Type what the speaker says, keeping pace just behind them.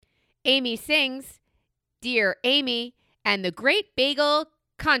Amy sings, Dear Amy, and the Great Bagel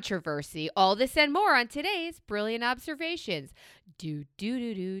Controversy. All this and more on today's Brilliant Observations. Do, do,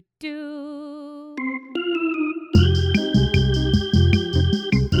 do, do, do.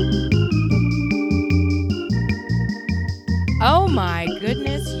 Oh my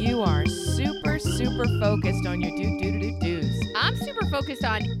goodness, you are super, super focused on your do-do-do-do's. I'm super focused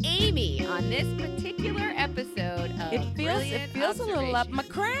on Amy on this particular episode of It feels a little up my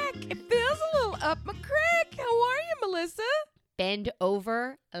crack. It feels a little up my crack. How are you, Melissa? Bend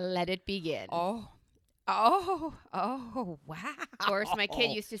over, let it begin. Oh, wow. Of course, my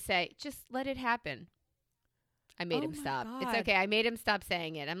kid used to say, just let it happen. I made him stop. God. It's okay. I made him stop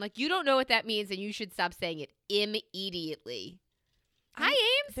saying it. I'm like, you don't know what that means, and you should stop saying it immediately. Hi,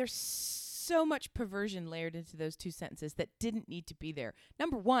 Ames. There's so much perversion layered into those two sentences that didn't need to be there.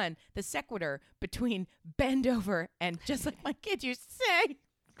 Number one, the sequitur between bend over and just like my kid used to say.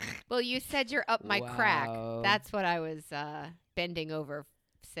 Well, you said you're up my crack. Wow. That's what I was bending over,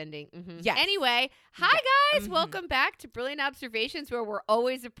 sending. Mm-hmm. Yes. Anyway, hi guys. Mm-hmm. Welcome back to Brilliant Observations, where we're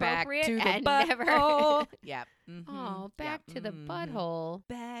always appropriate back to and the never. butthole. Yep. Mm-hmm. Oh, back Yep. to the butthole.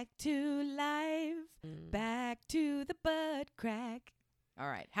 Back to life. Back to the butt crack. All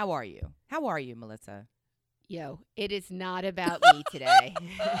right. How are you? How are you, Melissa? Yo, it is not about me today.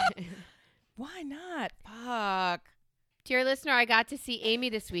 Why not? Fuck. Dear listener, I got to see Amy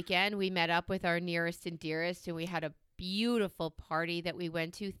this weekend. We met up with our nearest and dearest, and we had a beautiful party that we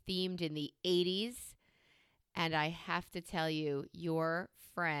went to themed in the 80s. And I have to tell you, your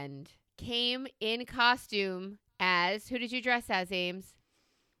friend came in costume as, who did you dress as, Ames?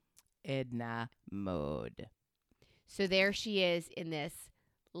 Edna Mode. So there she is in this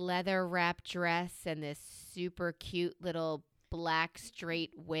leather wrap dress and this super cute little black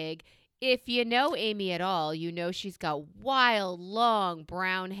straight wig. If you know Amy at all, you know she's got wild, long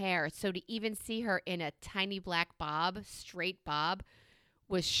brown hair. So to even see her in a tiny black bob, straight bob,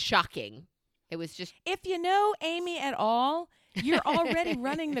 was shocking. It was just... If you know Amy at all, you're already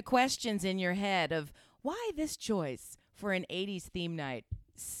running the questions in your head of why this choice for an 80s theme night.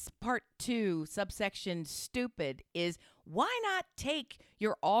 Part 2, subsection stupid, is why not take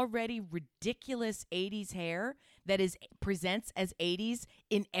your already ridiculous 80s hair that presents as 80s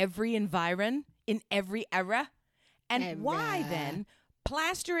in every environ, in every era, and why then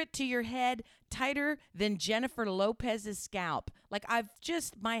plaster it to your head tighter than Jennifer Lopez's scalp? Like,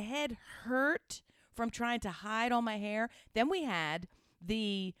 my head hurt from trying to hide all my hair. Then we had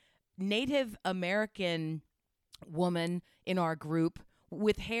the Native American woman in our group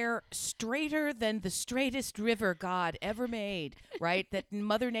with hair straighter than the straightest river God ever made, right? That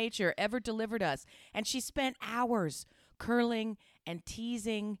Mother Nature ever delivered us. And she spent hours curling and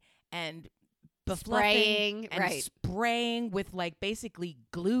teasing and spraying and spraying with like basically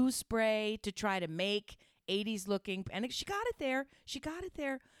glue spray to try to make 80s looking. And she got it there.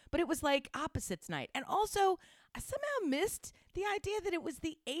 But it was like opposites night. And also, I somehow missed the idea that it was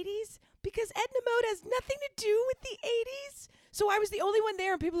the 80s because Edna Mode has nothing to do with the 80s. So I was the only one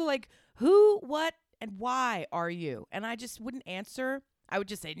there, and people were like, who, what, and why are you? And I just wouldn't answer. I would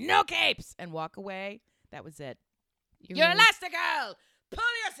just say, no capes, and walk away. That was it. You're Elastigirl! Pull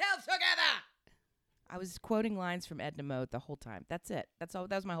yourself together! I was quoting lines from Edna Mode the whole time. That's it. That's all.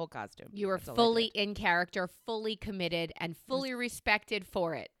 That was my whole costume. You were fully in character, fully committed, and fully respected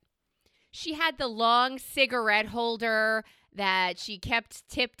for it. She had the long cigarette holder that she kept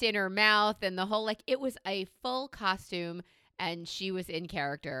tipped in her mouth and the whole, like, it was a full costume, and she was in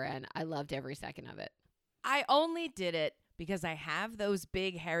character, and I loved every second of it. I only did it because I have those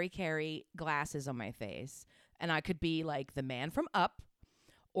big Harry Carey glasses on my face, and I could be like the man from Up,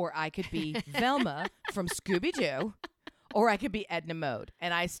 or I could be Velma from Scooby-Doo, or I could be Edna Mode.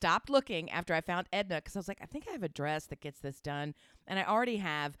 And I stopped looking after I found Edna because I was like, I think I have a dress that gets this done, and I already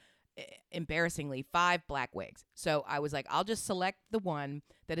have, embarrassingly, 5 black wigs. So I was like, I'll just select the one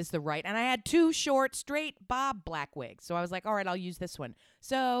that is the right. And I had 2 short, straight bob black wigs. So I was like, all right, I'll use this one.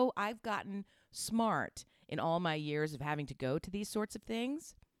 So I've gotten smart in all my years of having to go to these sorts of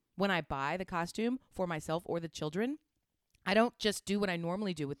things. When I buy the costume for myself or the children, I don't just do what I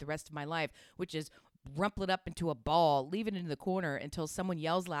normally do with the rest of my life, which is rumple it up into a ball, leave it in the corner until someone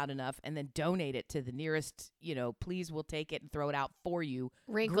yells loud enough, and then donate it to the nearest, please we'll take it and throw it out for you.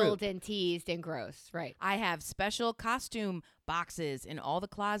 Wrinkled group. and teased and gross, right. I have special costume boxes in all the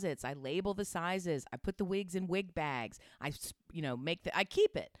closets. I label the sizes. I put the wigs in wig bags. I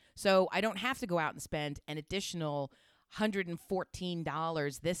keep it. So I don't have to go out and spend an additional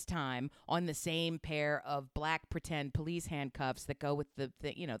 $114 this time on the same pair of black pretend police handcuffs that go with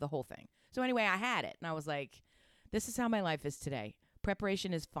the whole thing. So anyway, I had it, and I was like, this is how my life is today.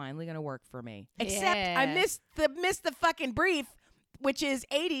 preparation is finally going to work for me. Except Yeah. I missed the fucking brief, which is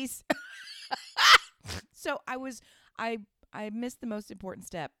 80s. So I missed the most important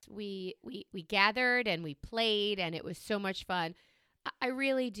step. We gathered and we played, and it was so much fun. I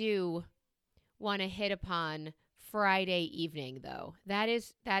really do want to hit upon Friday evening, though. That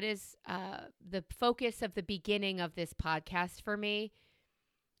is the focus of the beginning of this podcast for me,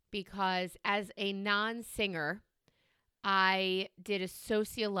 because as a non-singer, I did a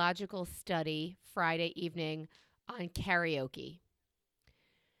sociological study Friday evening on karaoke.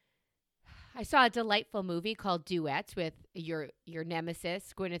 I saw a delightful movie called Duets with your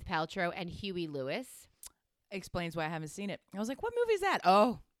nemesis, Gwyneth Paltrow, and Huey Lewis. Explains why I haven't seen it. I was like, what movie is that?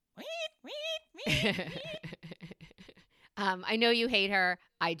 Oh. I know you hate her.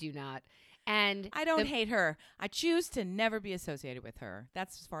 I do not. And I don't hate her. I choose to never be associated with her.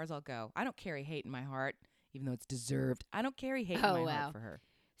 That's as far as I'll go. I don't carry hate in my heart, even though it's deserved. I don't carry hate in my heart for her.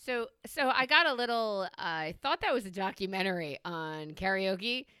 So I got a little, I thought that was a documentary on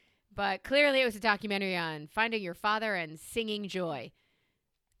karaoke, but clearly it was a documentary on finding your father and singing joy.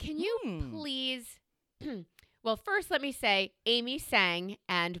 Can you please, well, first let me say, Amy sang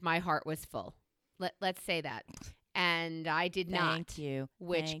and my heart was full. Let's say that. And I did not. Thank you.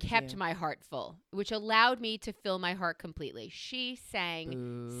 Which kept my heart full, which allowed me to fill my heart completely. She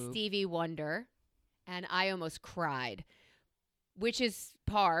sang Stevie Wonder, and I almost cried, which is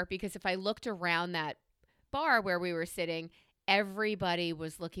par, because if I looked around that bar where we were sitting, everybody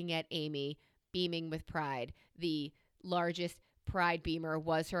was looking at Amy, beaming with pride. The largest pride beamer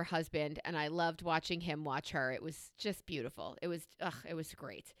was her husband, and I loved watching him watch her. It was just beautiful. It was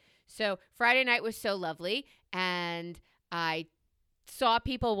great. So Friday night was so lovely, and I saw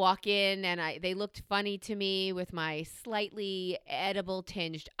people walk in, and they looked funny to me with my slightly edible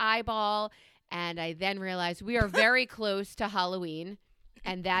tinged eyeball, and I then realized we are very close to Halloween,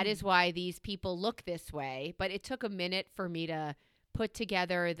 and that is why these people look this way. But it took a minute for me to put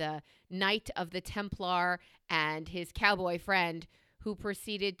together the Knight of the Templar and his cowboy friend, who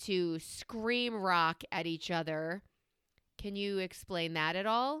proceeded to scream rock at each other. Can you explain that at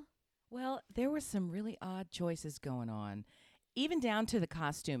all? Well, there were some really odd choices going on, even down to the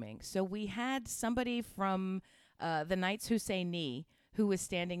costuming. So we had somebody from the Knights Who Say Knee who was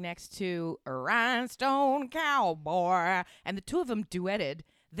standing next to a rhinestone cowboy, and the two of them duetted.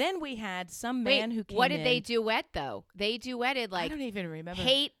 Then we had some man who came in. What did they duet, though? They duetted like, I don't even remember.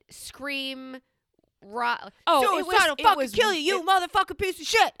 Hate, scream, rock. Oh, it was kill you, motherfucking piece of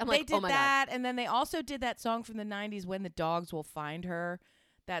shit. I'm like, they did oh my that, God. and then they also did that song from the 90s, When the Dogs Will Find Her.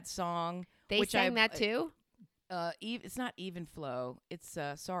 That song. They sang that too? It's not Even Flow. It's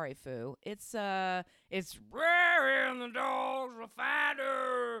Sorry Foo. It's Where in the Dogs Will Find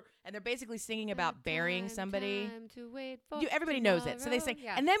Her. And they're basically singing about burying somebody. Everybody knows it. So they sing.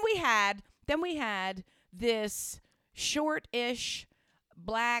 Yeah. And then we had this short-ish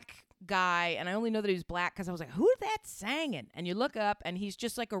black guy, and I only know that he was black because I was like, who's that singing? And you look up, and he's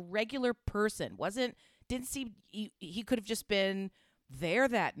just like a regular person. Didn't seem he could have just been there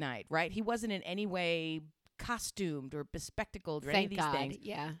that night, right? He wasn't in any way costumed or bespectacled or any of these things.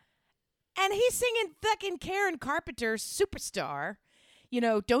 Yeah. And he's singing fucking Karen Carpenter's Superstar. You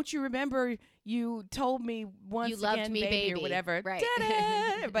know, don't you remember you told me once you loved again, me, baby, or whatever. Right.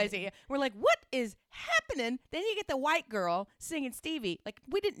 Everybody's singing. We're like, what is happening? Then you get the white girl singing Stevie. Like,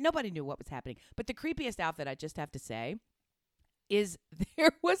 nobody knew what was happening. But the creepiest outfit, I just have to say, is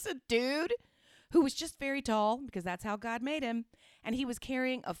there was a dude who was just very tall, because that's how God made him, and he was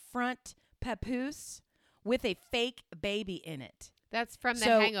carrying a front papoose with a fake baby in it. That's from The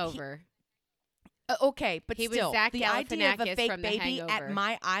Hangover. Okay, but he still, was Zach the idea of a fake from baby The at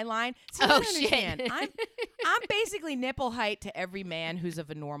my eye line. See, oh, shit. I'm basically nipple height to every man who's of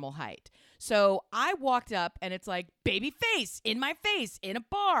a normal height. So I walked up, and it's like, baby face, in my face, in a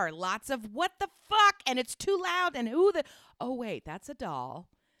bar, lots of what the fuck, and it's too loud, and oh, wait, that's a doll.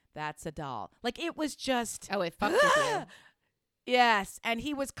 That's a doll. Like, it was just... Oh, it fucked with you. Yes, and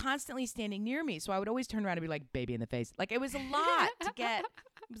he was constantly standing near me, so I would always turn around and be like, baby in the face. Like, it was a lot to get.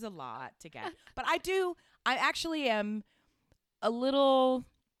 It was a lot to get. But I actually am a little...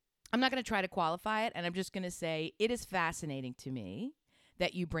 I'm not going to try to qualify it, and I'm just going to say it is fascinating to me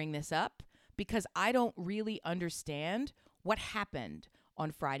that you bring this up, because I don't really understand what happened on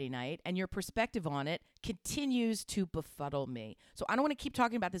Friday night, and your perspective on it continues to befuddle me. So I don't want to keep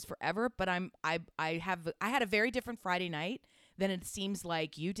talking about this forever, but I had a very different Friday night than it seems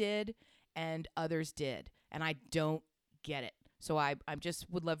like you did and others did, and I don't get it. So I just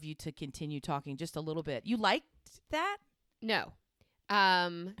would love you to continue talking just a little bit. You liked that? No.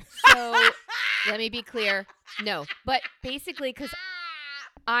 So let me be clear. No, but basically, because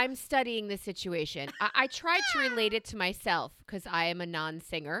I'm studying the situation. I tried to relate it to myself because I am a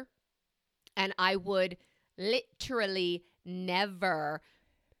non-singer, and I would literally never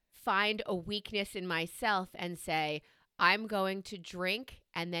find a weakness in myself and say, I'm going to drink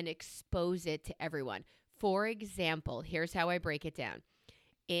and then expose it to everyone. For example, here's how I break it down.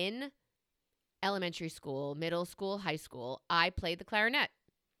 In elementary school, middle school, high school, I played the clarinet.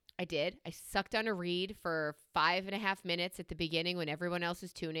 I did. I sucked on a reed for 5.5 minutes at the beginning when everyone else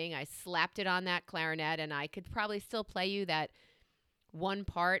was tuning. I slapped it on that clarinet, and I could probably still play you that one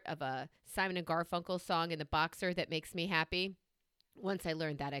part of a Simon and Garfunkel song in The Boxer that makes me happy. Once I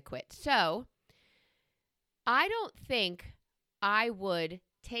learned that, I quit. So I don't think I would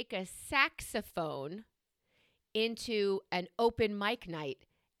take a saxophone into an open mic night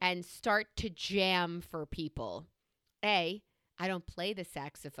and start to jam for people. A, I don't play the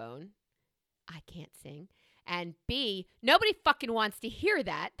saxophone. I can't sing. And B, nobody fucking wants to hear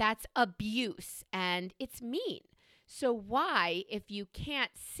that. That's abuse and it's mean. So why, if you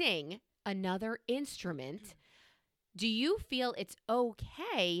can't sing another instrument, do you feel it's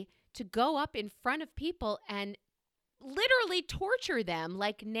okay to go up in front of people and literally torture them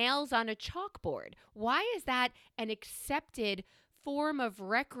like nails on a chalkboard? Why is that an accepted form of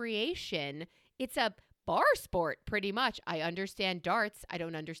recreation? It's a bar sport, pretty much. I understand darts. I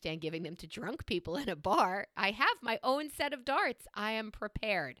don't understand giving them to drunk people in a bar. I have my own set of darts. I am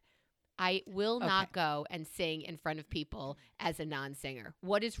prepared. I will not go and sing in front of people as a non-singer.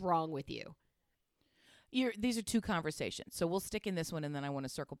 What is wrong with you? These are two conversations. So we'll stick in this one, and then I want to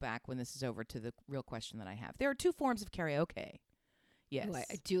circle back when this is over to the real question that I have. There are two forms of karaoke. Yes. Ooh,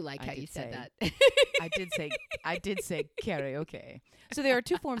 I do like how you said that. I did say karaoke. So there are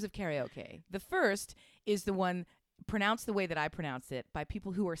two forms of karaoke. The first is the one pronounced the way that I pronounce it by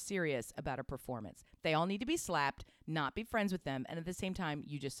people who are serious about a performance. They all need to be slapped, not be friends with them, and at the same time,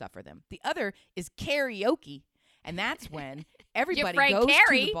 you just suffer them. The other is karaoke, and that's when everybody goes to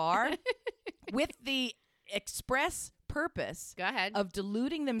the bar with the express purpose of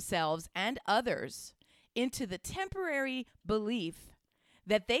deluding themselves and others into the temporary belief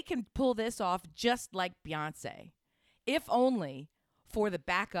that they can pull this off just like Beyonce, if only for the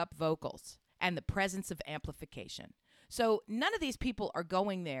backup vocals and the presence of amplification. So none of these people are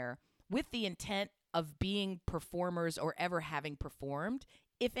going there with the intent of being performers or ever having performed.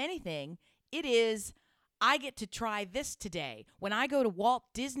 If anything, it is, I get to try this today. When I go to Walt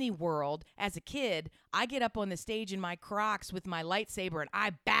Disney World as a kid, I get up on the stage in my Crocs with my lightsaber and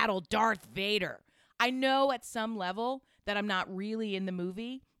I battle Darth Vader. I know at some level that I'm not really in the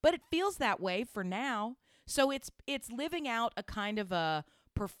movie, but it feels that way for now. So it's living out a kind of a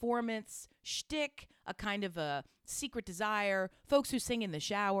performance shtick, a kind of a secret desire, folks who sing in the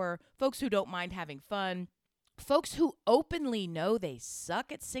shower, folks who don't mind having fun, folks who openly know they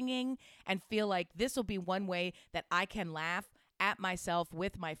suck at singing and feel like this will be one way that I can laugh at myself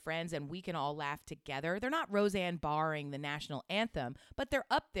with my friends and we can all laugh together. They're not Roseanne barring the national anthem, but they're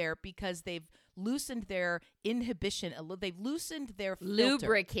up there because they've loosened their inhibition. They've loosened their filter.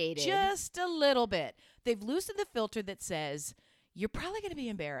 Lubricated. Just a little bit. They've loosened the filter that says, you're probably going to be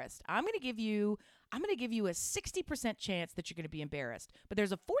embarrassed. I'm going to give you a 60% chance that you're going to be embarrassed, but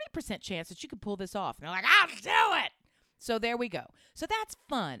there's a 40% chance that you can pull this off. And they're like, I'll do it. So there we go. So that's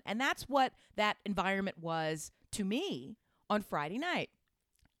fun. And that's what that environment was to me on Friday night.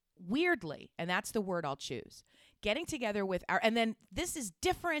 Weirdly, and that's the word I'll choose, getting together with and then this is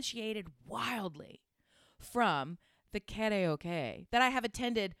differentiated wildly from the karaoke that I have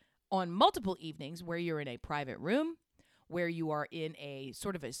attended on multiple evenings where you're in a private room, where you are in a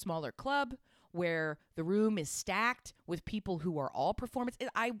sort of a smaller club, where the room is stacked with people who are all performance.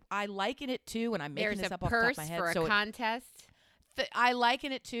 I liken it to, and I'm making this up off the top of my head. There's a purse for a contest. I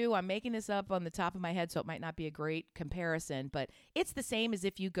liken it to, I'm making this up on the top of my head, so it might not be a great comparison, but it's the same as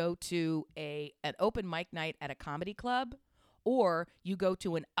if you go to an open mic night at a comedy club, or you go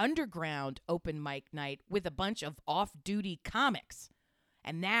to an underground open mic night with a bunch of off-duty comics.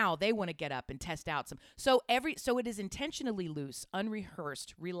 And now they want to get up and test out some. So it is intentionally loose,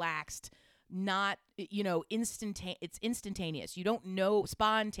 unrehearsed, relaxed, not, it's instantaneous. You don't know,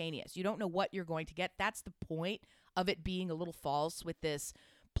 spontaneous. You don't know what you're going to get. That's the point of it being a little false with this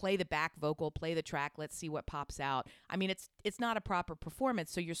play the back vocal, play the track, let's see what pops out. I mean, it's not a proper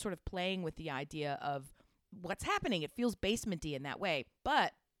performance, so you're sort of playing with the idea of what's happening. It feels basement-y in that way.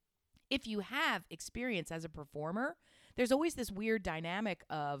 But if you have experience as a performer, there's always this weird dynamic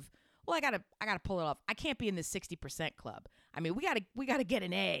of, well, I gotta pull it off. I can't be in the 60% club. I mean, we gotta get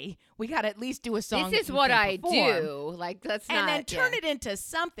an A. We gotta at least do a song. This is what I do. Like, that's not. And then turn it into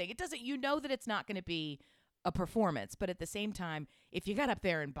something. It doesn't. You know that it's not going to be a performance. But at the same time, if you got up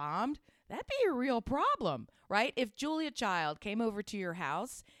there and bombed, that'd be a real problem, right? If Julia Child came over to your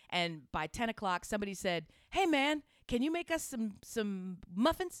house and by 10 o'clock somebody said, hey, man, can you make us some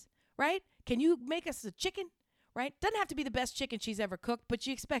muffins, right? Can you make us a chicken, right? Doesn't have to be the best chicken she's ever cooked, but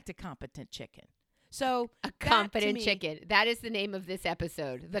you expect a competent chicken. So a competent chicken. That is the name of this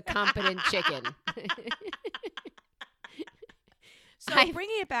episode, The Competent Chicken. So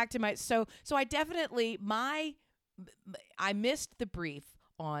bringing it back to so I definitely, I missed the brief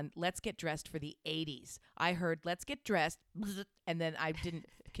on let's get dressed for the 80s. I heard let's get dressed, and then I didn't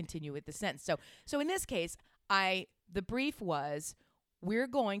continue with the sentence. So in this case, the brief was we're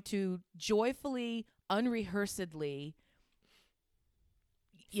going to joyfully, unrehearsedly,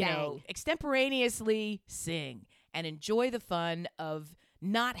 extemporaneously sing and enjoy the fun of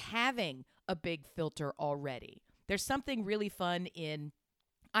not having a big filter already. There's something really fun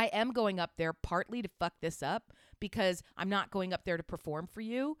I am going up there partly to fuck this up because I'm not going up there to perform for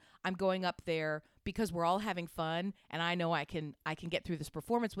you. I'm going up there because we're all having fun and I know I can get through this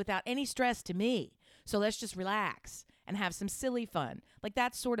performance without any stress to me. So let's just relax and have some silly fun. Like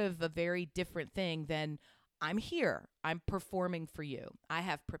that's sort of a very different thing than I'm here. I'm performing for you. I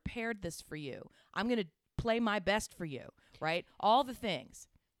have prepared this for you. I'm going to play my best for you, right? All the things.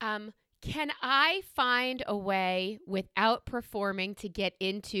 Can I find a way without performing to get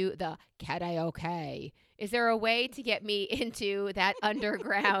into the karaoke? Is there a way to get me into that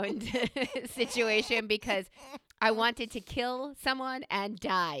underground situation? Because I wanted to kill someone and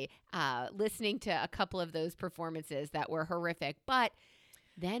die listening to a couple of those performances that were horrific. But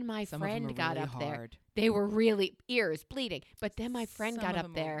then my friend got up there. They were really ears bleeding. But then my friend got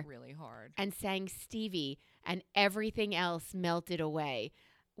up there really hard and sang Stevie and everything else melted away.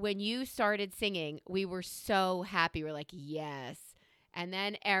 When you started singing, we were so happy. We're like, yes. And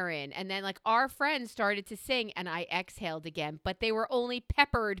then Erin, and then like our friends started to sing and I exhaled again, but they were only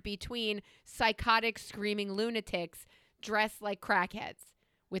peppered between psychotic screaming lunatics dressed like crackheads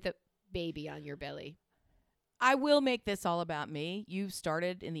with a baby on your belly. I will make this all about me. You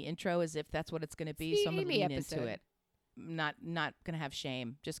started in the intro as if that's what it's going to be, so I'm going to lean into it. Not going to have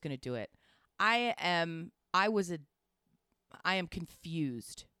shame, just going to do it. I am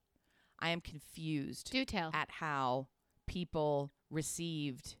confused. I am confused Do tell. at how people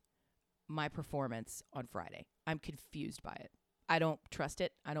received my performance on Friday. I'm confused by it. I don't trust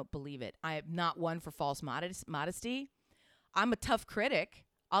it. I don't believe it. I am not one for false modesty. I'm a tough critic.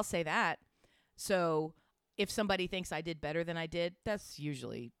 I'll say that. So if somebody thinks I did better than I did, that's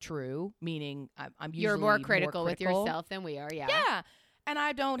usually true, meaning I'm usually You're more critical with yourself than we are, yeah. Yeah. And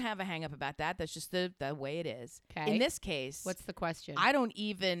I don't have a hang up about that. That's just the way it is. Okay. In this case, what's the question?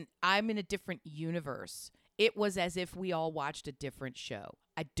 I'm in a different universe. It was as if we all watched a different show.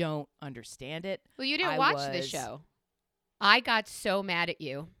 I don't understand it. Well, you didn't watch the show. I got so mad at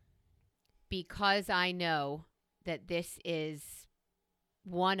you because I know that this is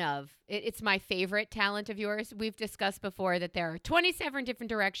it's my favorite talent of yours. We've discussed before that there are 27 different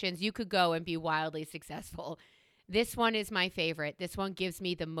directions you could go and be wildly successful. This one is my favorite. This one gives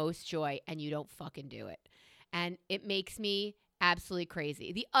me the most joy, and you don't fucking do it. And it makes me absolutely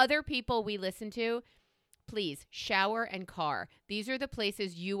crazy. The other people we listen to, please, shower and car. These are the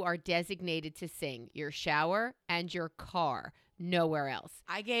places you are designated to sing. Your shower and your car. Nowhere else.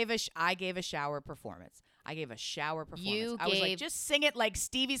 I gave a shower performance. I was like, just sing it like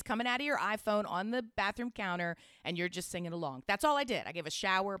Stevie's coming out of your iPhone on the bathroom counter and you're just singing along. That's all I did. I gave a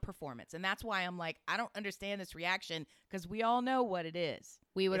shower performance. And that's why I'm like, I don't understand this reaction because we all know what it is.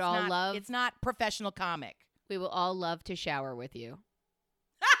 It's not professional comic. We will all love to shower with you.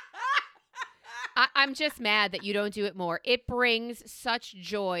 I'm just mad that you don't do it more. It brings such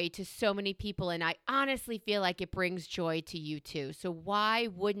joy to so many people, and I honestly feel like it brings joy to you too. So why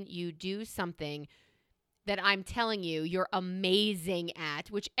wouldn't you do something that I'm telling you you're amazing at,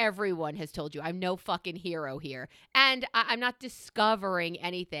 which everyone has told you. I'm no fucking hero here. And I'm not discovering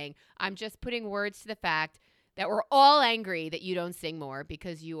anything. I'm just putting words to the fact that we're all angry that you don't sing more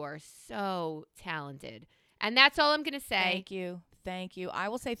because you are so talented. And that's all I'm going to say. Thank you. I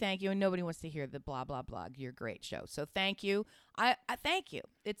will say thank you, and nobody wants to hear the blah, blah, blah. Your great show. So thank you. I thank you.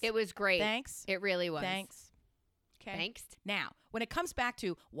 It was great. Thanks. It really was. Thanks. Okay. Thanks. Now, when it comes back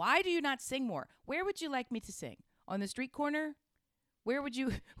to why do you not sing more? Where would you like me to sing? On the street corner? Where's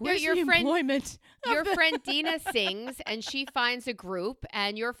your employment? Your friend Dina sings, and she finds a group,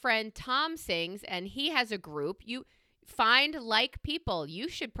 and your friend Tom sings, and he has a group. You find like people. You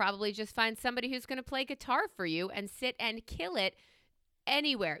should probably just find somebody who's going to play guitar for you and sit and kill it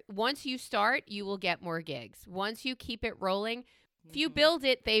anywhere. Once you start, you will get more gigs. Once you keep it rolling, If you build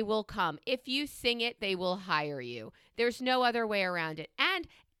it, they will come. If you sing it, they will hire you. There's no other way around it. And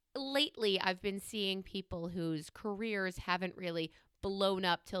lately, I've been seeing people whose careers haven't really blown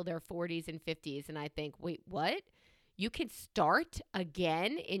up till their 40s and 50s. And I think, wait, what? You can start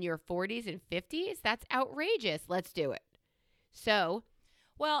again in your 40s and 50s? That's outrageous. Let's do it. So,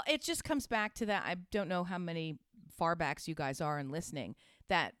 well, it just comes back to that. I don't know how many far backs you guys are in listening.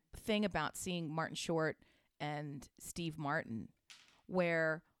 That thing about seeing Martin Short and Steve Martin,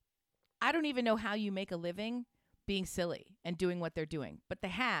 where I don't even know how you make a living being silly and doing what they're doing. But they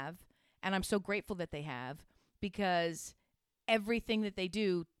have, and I'm so grateful that they have, because everything that they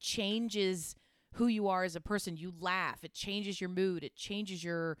do changes who you are as a person. You laugh. It changes your mood. It changes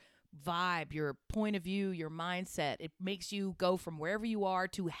your vibe, your point of view, your mindset. It makes you go from wherever you are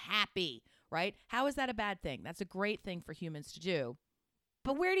to happy, right? How is that a bad thing? That's a great thing for humans to do.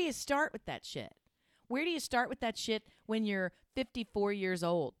 But where do you start with that shit? Where do you start with that shit when you're 54 years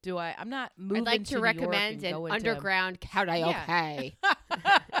old? I'm not moving I'd like to New recommend York an underground karaoke.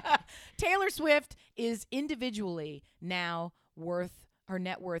 Taylor Swift is individually now her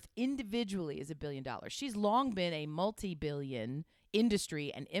net worth individually is $1 billion. She's long been a multi-billion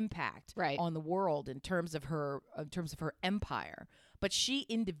industry and impact on the world in terms of her empire. But she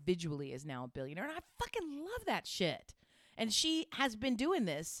individually is now a billionaire, and I fucking love that shit. And she has been doing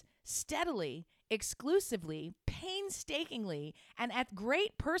this steadily, exclusively, painstakingly, and at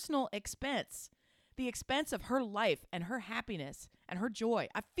great personal expense. The expense of her life and her happiness and her joy.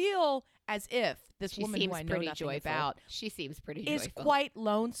 I feel as if this woman who I know nothing about, she seems pretty is joyful. Quite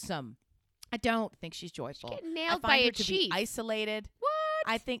lonesome. I don't think she's joyful. She's getting nailed I find by her a to chief. be isolated. What?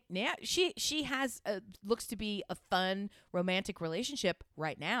 I think she has looks to be a fun romantic relationship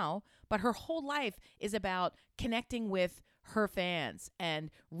right now, but her whole life is about connecting with her fans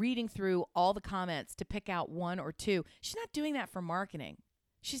and reading through all the comments to pick out one or two. She's not doing that for marketing.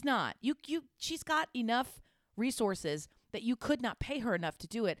 She's not. She's got enough resources that you could not pay her enough to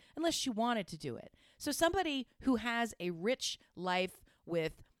do it unless she wanted to do it. So somebody who has a rich life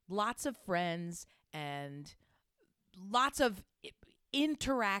with lots of friends and lots of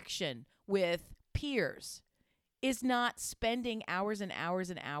interaction with peers is not spending hours and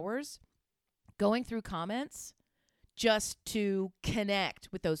hours and hours going through comments just to connect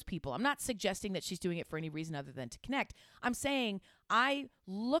with those people. I'm not suggesting that she's doing it for any reason other than to connect. I'm saying I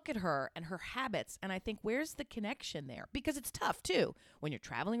look at her and her habits and I think, where's the connection there? Because it's tough too. When you're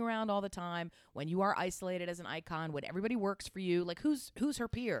traveling around all the time, when you are isolated as an icon, when everybody works for you, like who's her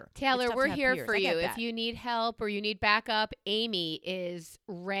peer? Taylor, we're here for you. If you need help or you need backup, Amy is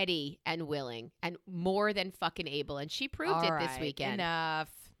ready and willing and more than fucking able. And she proved it this weekend. Enough.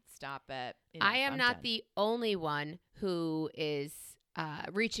 Stop it. I am not the only one who is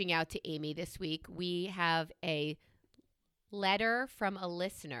reaching out to Amy this week. We have a letter from a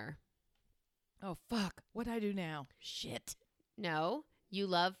listener. Oh, fuck. What'd I do now? Shit. No, you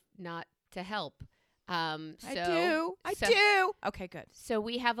love not to help. I do. Okay, good. So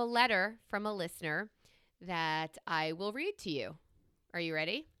we have a letter from a listener that I will read to you. Are you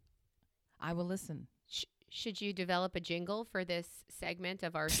ready? I will listen. Should you develop a jingle for this segment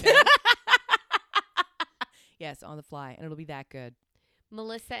of our show? Yes, on the fly, and it'll be that good.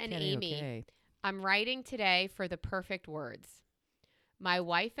 Melissa and Amy, I'm writing today for the perfect words. My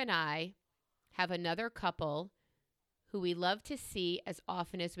wife and I have another couple who we love to see as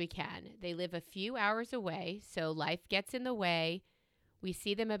often as we can. They live a few hours away, so life gets in the way. We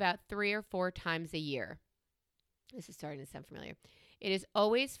see them about 3 or 4 times a year. This is starting to sound familiar. It is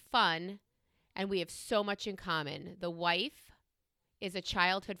always fun, and we have so much in common. The wife is a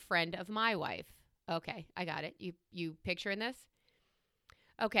childhood friend of my wife. Okay, I got it. You picturing this?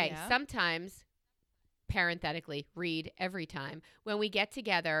 Okay, yeah. Sometimes, parenthetically, read every time, when we get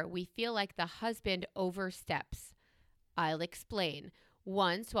together, we feel like the husband oversteps. I'll explain.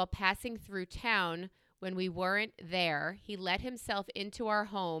 Once, while passing through town, when we weren't there, he let himself into our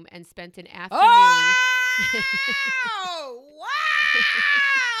home and spent an afternoon. Oh! Wow!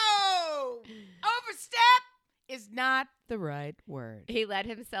 Overstep is not the right word. He let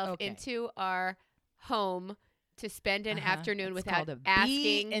himself into our home to spend an afternoon without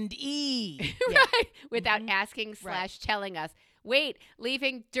asking. B&E. Right. Without asking / telling us. Wait,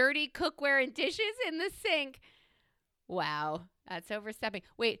 leaving dirty cookware and dishes in the sink. Wow, that's overstepping.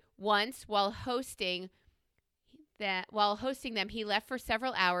 Wait, once while hosting them, he left for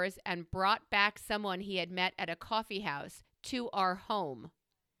several hours and brought back someone he had met at a coffee house to our home.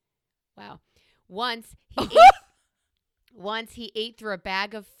 Wow. Once he ate through a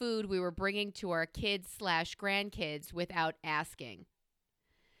bag of food we were bringing to our kids / grandkids without asking.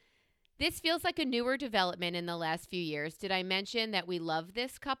 This feels like a newer development in the last few years. Did I mention that we love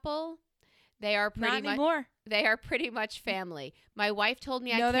this couple? They are pretty Not much anymore. They are pretty much family. My wife told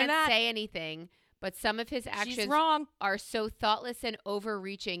me I No, they're can't not. say anything, but some of his She's actions wrong. are so thoughtless and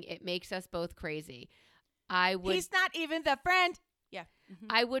overreaching, it makes us both crazy. He's not even the friend. Yeah. Mm-hmm.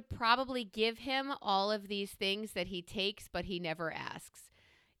 I would probably give him all of these things that he takes, but he never asks.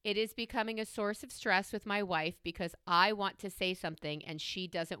 It is becoming a source of stress with my wife because I want to say something and she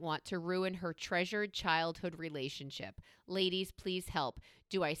doesn't want to ruin her treasured childhood relationship. Ladies, please help.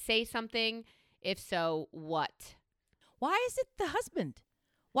 Do I say something? If so, what? Why is it the husband?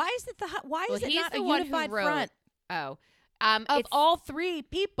 Why is it why Well, is it he's not the a one who unified wrote. front Oh. of It's- all three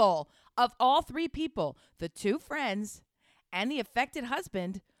people? Of all three people, the two friends and the affected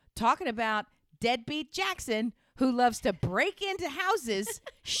husband talking about deadbeat Jackson who loves to break into houses,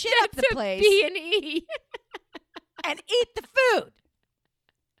 shit up the place, B&E. and eat the food.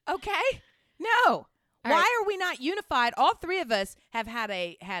 Okay? No. All Why right. are we not unified? All three of us have had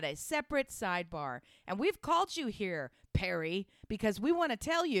a separate sidebar, and we've called you here, Perry, because we want to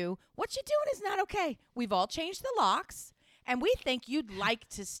tell you what you're doing is not okay. We've all changed the locks, and we think you'd like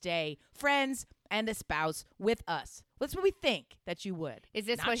to stay friends and a spouse with us. That's what we think that you would. Is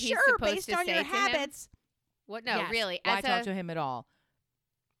this Not what he's sure, supposed based to on say your to him? habits. What? No, Yes. really. Why As talk a- to him at all?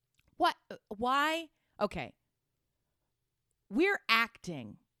 What? Why? Okay. We're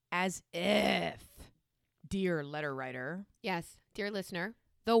acting as if, dear letter writer, Yes, dear listener.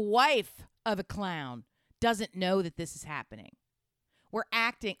 the wife of a clown doesn't know that this is happening. We're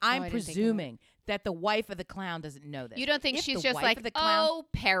acting. I'm I didn't think of that. presuming that the wife of the clown doesn't know this. You don't think If she's the just wife like, of the clown, oh,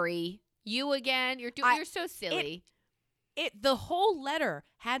 Perry, you again? You're so silly. the whole letter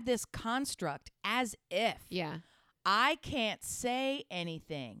had this construct as if Yeah. I can't say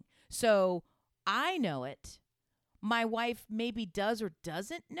anything. So I know it. My wife maybe does or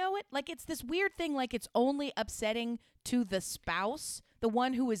doesn't know it. Like it's this weird thing, like it's only upsetting to the spouse, the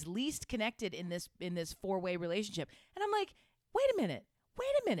one who is least connected in this four-way relationship. And I'm like, wait a minute.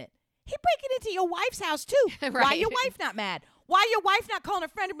 He breaking into your wife's house too. Why Right. your wife not mad? Why your wife not calling her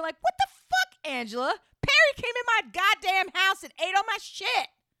friend and be like, what the fuck, Angela? Perry came in my goddamn house and ate all my shit.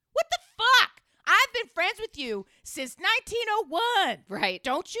 What the fuck? I've been friends with you since 1901. Right.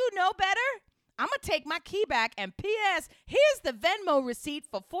 Don't you know better? I'm going to take my key back and P.S. Here's the Venmo receipt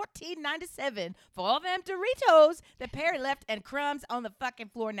for $14.97 for all them Doritos that Perry left and crumbs on the fucking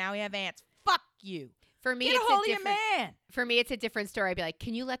floor. Now we have ants. Fuck you. For me, Get a it's hold a of your different. man. For me, it's a different story. I'd be like,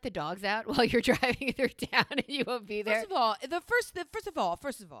 "Can you let the dogs out while you're driving through town, and you won't be there?" First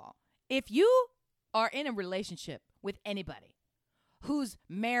of all, if you are in a relationship with anybody whose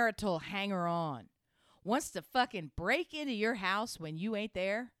marital hanger-on wants to fucking break into your house when you ain't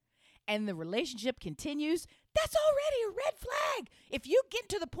there, and the relationship continues, that's already a red flag. If you get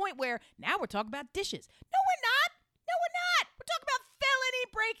to the point where now we're talking about dishes. No, we're not. We're talking about felony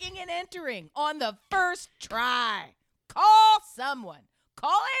breaking and entering on the first try. Call someone.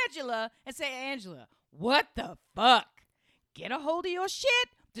 Call Angela and say, Angela, what the fuck? Get a hold of your shit.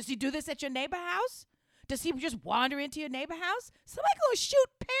 Does he do this at your neighbor house? Does he just wander into your neighbor house? Somebody gonna shoot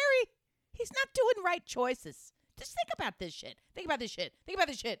Perry. He's not doing right choices. Just think about this shit. Think about this shit.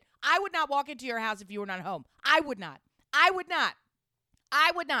 I would not walk into your house if you were not home. I would not. I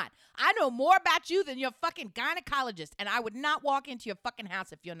know more about you than your fucking gynecologist, and I would not walk into your fucking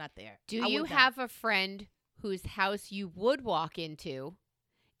house if you're not there. Do I you would not. have a friend whose house you would walk into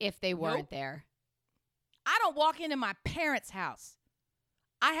if they weren't Nope. there? I don't walk into my parents' house.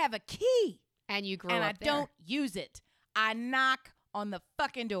 I have a key, And you grew and up I there. don't use it. I knock on the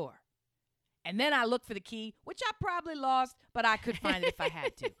fucking door. And then I look for the key, which I probably lost, but I could find it if I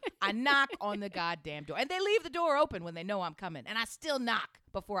had to. I knock on the goddamn door. And they leave the door open when they know I'm coming. And I still knock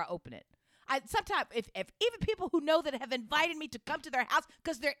before I open it. Sometimes, if even people who know that have invited me to come to their house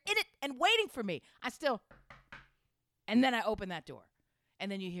because they're in it and waiting for me, and then I open that door.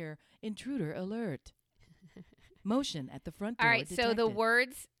 And then you hear, intruder alert. Motion at the front door. All right, so the detected.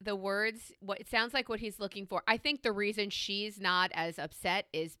 words, what it sounds like what he's looking for. I think the reason she's not as upset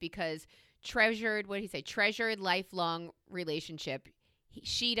is because treasured lifelong relationship.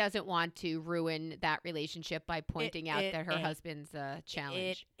 She doesn't want to ruin that relationship by pointing out that her husband's a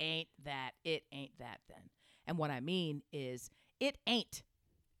challenge. It ain't that then. And what I mean is it ain't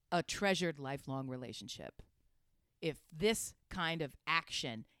a treasured lifelong relationship. If this kind of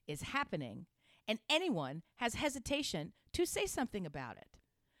action is happening and anyone has hesitation to say something about it,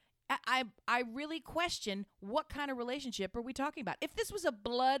 I really question what kind of relationship are we talking about. If this was a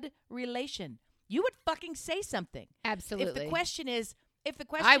blood relation, you would fucking say something. Absolutely. If the question is, If the I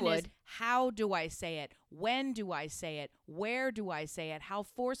question is, would. how do I say it? When do I say it? Where do I say it? How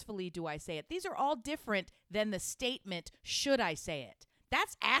forcefully do I say it? These are all different than the statement, should I say it?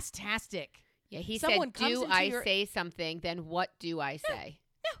 That's ass-tastic. Yeah, he Someone said, comes do into I your- say something, then what do I say?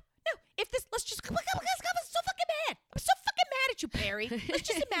 No. If this, let's just, I'm so fucking mad. I'm so fucking mad at you, Perry. Let's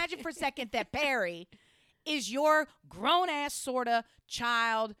just imagine for a second that Perry is your grown-ass sorta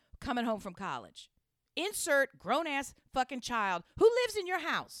child coming home from college. Insert grown-ass fucking child who lives in your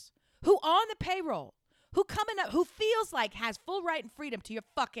house, who on the payroll, who coming up, who feels like has full right and freedom to your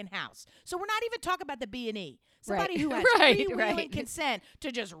fucking house. So we're not even talking about the B&E. Somebody Right. who has free will and consent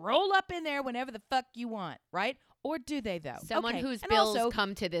to just roll up in there whenever the fuck you want, right? Or do they, though? Someone Okay. whose And bills also,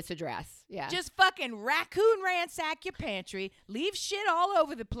 come to this address. Yeah. just fucking raccoon ransack your pantry, leave shit all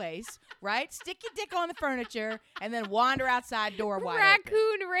over the place, right? Stick your dick on the furniture, and then wander outside door wide open.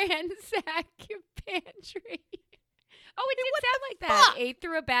 Raccoon ransack your pantry. Oh, it didn't sound like that. fuck? Ate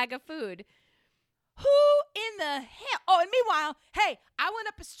through a bag of food. Who in the hell? Oh, and meanwhile, hey, I went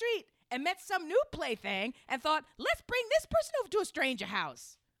up a street and met some new plaything and thought, let's bring this person over to a stranger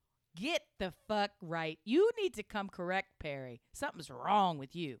house. Get the fuck right. You need to come correct, Perry. Something's wrong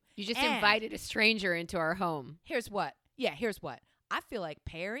with you. You just And invited a stranger into our home. Here's what. Yeah, here's what. I feel like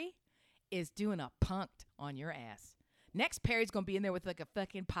Perry is doing a punked on your ass. Next, Perry's going to be in there with like a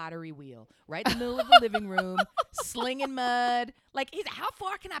fucking pottery wheel right in the middle of the living room, slinging mud. Like, how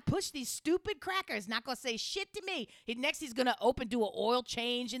far can I push these stupid crackers? Not going to say shit to me. Next, he's going to do an oil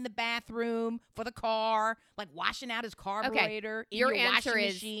change in the bathroom for the car, like washing out his carburetor in your answer washing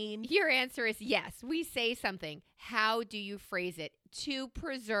is machine. Your answer is yes. We say something. How do you phrase it to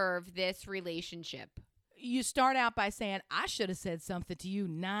preserve this relationship? You start out by saying, I should have said something to you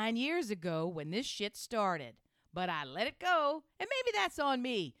 9 years ago when this shit started. But I let it go, and maybe that's on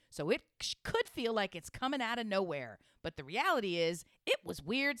me. So it could feel like it's coming out of nowhere. But the reality is, it was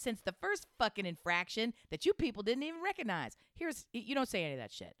weird since the first fucking infraction that you people didn't even recognize. You don't say any of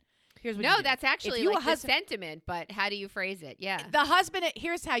that shit. Here's what you do. That's actually If you like a the sentiment, but how do you phrase it? Yeah. The husband,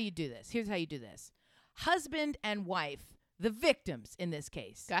 here's how you do this. Husband and wife, the victims in this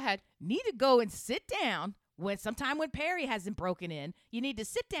case, Go ahead. need to go and sit down. Sometime when Perry hasn't broken in, you need to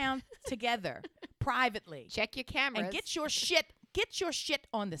sit down together privately. Check your cameras. And get your shit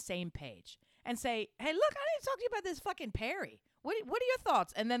on the same page and say, hey, look, I need to talk to you about this fucking Perry. What are your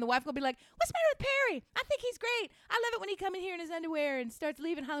thoughts? And then the wife will be like, what's the matter with Perry? I think he's great. I love it when he comes in here in his underwear and starts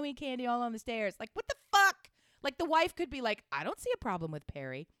leaving Halloween candy all on the stairs. Like, what the fuck? Like, the wife could be like, I don't see a problem with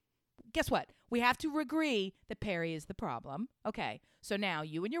Perry. Guess what? We have to agree that Perry is the problem. Okay. So now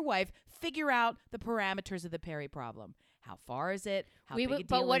you and your wife figure out the parameters of the Perry problem. How far is it? How big a deal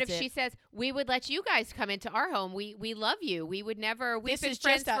But what is if she says, we would let you guys come into our home? We love you. We would never. We've been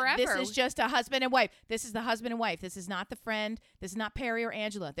friends forever. This is just a husband and wife. This is the husband and wife. This is not the friend. This is not Perry or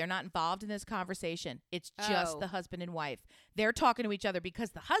Angela. They're not involved in this conversation. It's just the husband and wife. They're talking to each other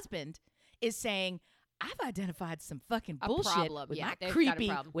because the husband is saying, I've identified some fucking bullshit problem. with Yeah, my they've creepy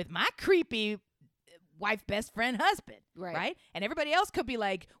got a problem. wife, best friend, husband. Right. And everybody else could be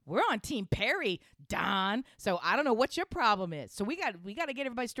like, we're on Team Perry, Don. So I don't know what your problem is. So we got to get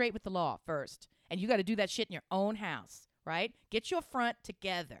everybody straight with the law first. And you got to do that shit in your own house, right? Get your front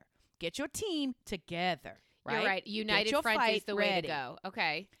together. Get your team together, right? You're right. United your front fight is the way ready. to go.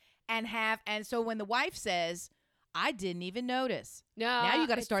 Okay. And so when the wife says, I didn't even notice. No. Now you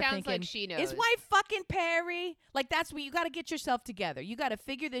got to start sounds thinking, like she knows. is wife fucking Perry? Like, that's where you got to get yourself together. You got to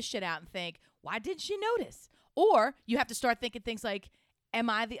figure this shit out and think, why didn't she notice? Or you have to start thinking things like, am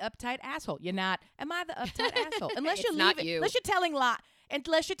I the uptight asshole? You're not. Am I the uptight asshole? Unless you're not leaving, you. unless you're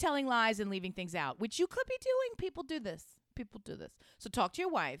telling lies and leaving things out, which you could be doing. People do this. So talk to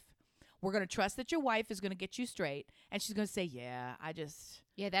your wife. We're going to trust that your wife is going to get you straight, and she's going to say, yeah,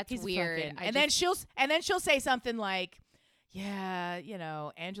 that's he's weird. And then she'll say something like, yeah,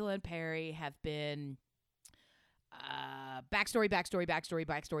 Angela and Perry have been backstory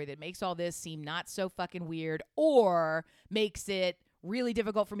that makes all this seem not so fucking weird, or makes it really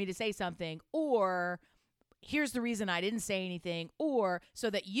difficult for me to say something, or here's the reason I didn't say anything, or so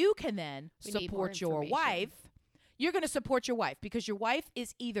that you can then support your wife. You're going to support your wife because your wife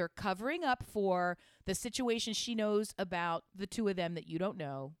is either covering up for the situation she knows about the two of them that you don't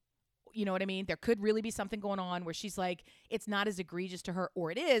know. You know what I mean? There could really be something going on where she's like, it's not as egregious to her,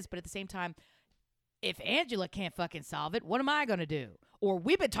 or it is, but at the same time, if Angela can't fucking solve it, what am I going to do? Or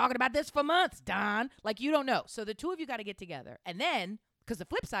we've been talking about this for months, Don. Like, you don't know. So the two of you got to get together. And then, because the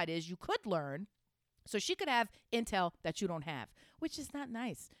flip side is you could learn, so she could have intel that you don't have, which is not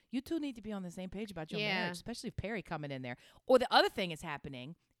nice. You two need to be on the same page about your marriage, especially if Perry coming in there. Or the other thing is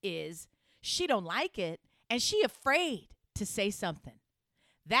happening is she don't like it, and she afraid to say something.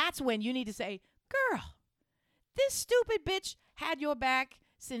 That's when you need to say, girl, this stupid bitch had your back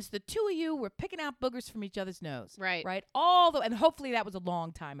since the two of you were picking out boogers from each other's nose. Right. Right. And hopefully that was a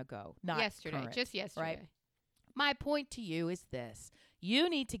long time ago, not yesterday. current, Just yesterday. Right? My point to you is this. You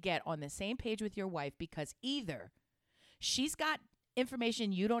need to get on the same page with your wife because either she's got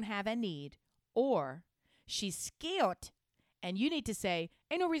information you don't have and need, or she's scared and you need to say,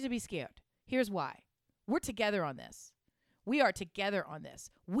 ain't no reason to be scared. Here's why. We're together on this. We are together on this.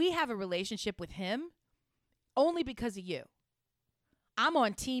 We have a relationship with him only because of you. I'm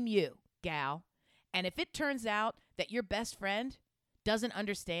on team you, gal. And if it turns out that your best friend doesn't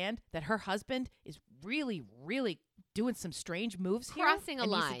understand that her husband is really, really doing some strange moves crossing here, a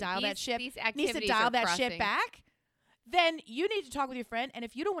line. Needs to dial that ship, these needs to activities dial are that crossing. ship back, then you need to talk with your friend. And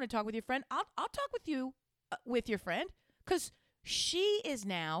if you don't want to talk with your friend, I'll talk with you with your friend, because she is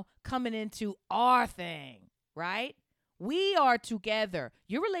now coming into our thing, right? We are together.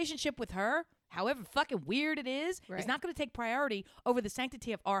 Your relationship with her, however fucking weird it is not going to take priority over the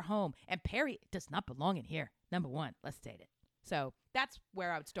sanctity of our home. And Perry does not belong in here. Number one, let's state it. So that's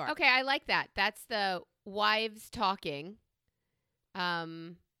where I would start. Okay, I like that. That's the wives talking.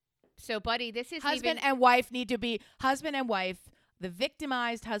 So, buddy, this is husband and wife need to be husband and wife. The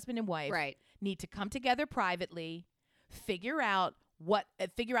victimized husband and wife need to come together privately, figure out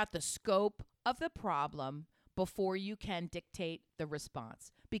the scope of the problem before you can dictate the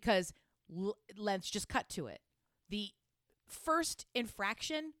response. Because let's just cut to it. The first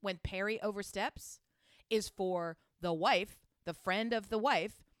infraction when Perry oversteps is for the wife, the friend of the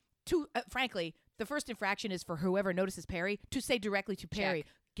wife, to frankly, the first infraction is for whoever notices Perry to say directly to Perry,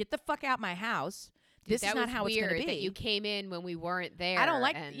 get the fuck out my house. Dude, this is not how it's going to be. That you came in when we weren't there. I don't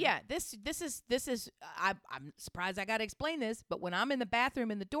like. This is. I'm surprised I got to explain this, but when I'm in the bathroom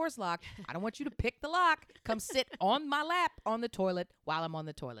and the door's locked, I don't want you to pick the lock. Come sit on my lap on the toilet while I'm on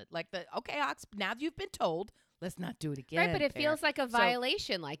the toilet. Now that you've been told, let's not do it again. Right, but it feels like a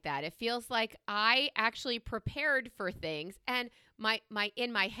violation like that. It feels like I actually prepared for things, and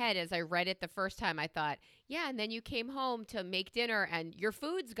in my head as I read it the first time, I thought, yeah, and then you came home to make dinner and your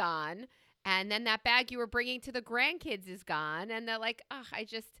food's gone. And then that bag you were bringing to the grandkids is gone. And they're like,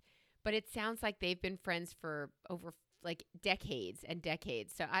 but it sounds like they've been friends for over like decades and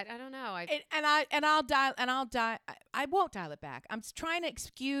decades. So I don't know. I won't dial it back. I'm trying to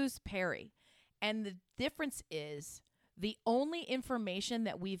excuse Perry. And the difference is the only information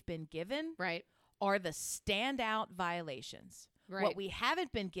that we've been given are the standout violations. Right. What we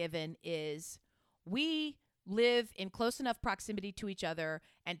haven't been given is we live in close enough proximity to each other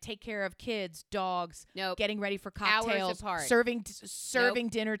and take care of kids, dogs, getting ready for cocktails, serving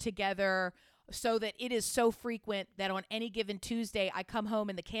dinner together, so that it is so frequent that on any given Tuesday I come home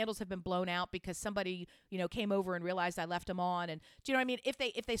and the candles have been blown out because somebody, came over and realized I left them on. And do you know what I mean?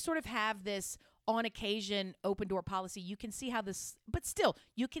 If they sort of have this on occasion open door policy, you can see how this, but still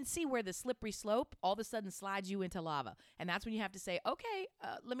you can see where the slippery slope all of a sudden slides you into lava. And that's when you have to say, okay,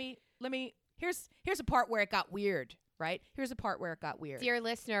 let me, here's a part where it got weird, right? Here's a part where it got weird. Dear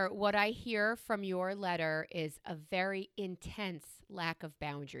listener, what I hear from your letter is a very intense lack of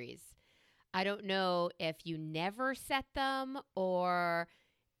boundaries. I don't know if you never set them, or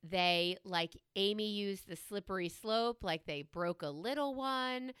they, like Amy, used the slippery slope, like they broke a little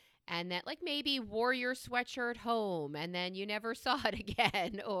one, and that like maybe wore your sweatshirt home and then you never saw it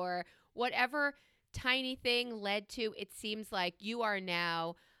again, or whatever tiny thing led to, it seems like you are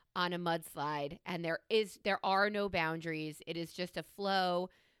now on a mudslide and there are no boundaries. It is just a flow,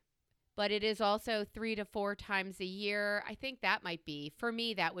 but it is also 3 to 4 times a year. I think that might be, for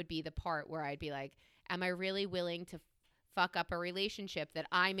me, that would be the part where I'd be like, am I really willing to fuck up a relationship that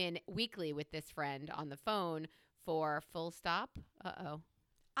I'm in weekly with this friend on the phone for full stop? Uh-oh.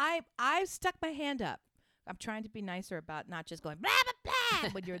 I stuck my hand up. I'm trying to be nicer about not just going blah, blah, blah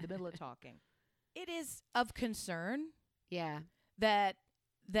when you're in the middle of talking. It is of concern that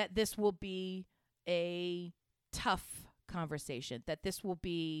this will be a tough conversation,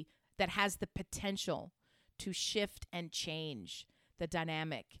 that has the potential to shift and change the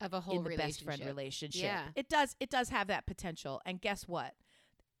dynamic of a whole in the best friend relationship. Yeah. It does have that potential. And guess what?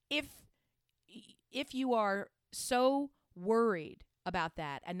 If you are so worried about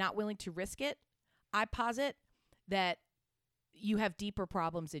that and not willing to risk it, I posit that you have deeper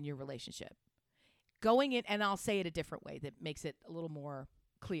problems in your relationship. Going in, and I'll say it a different way that makes it a little more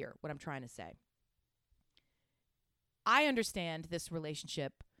clear what I'm trying to say. I understand this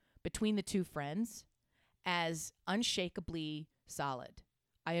relationship between the two friends as unshakably solid.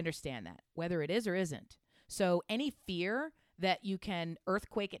 I understand that, whether it is or isn't. So any fear that you can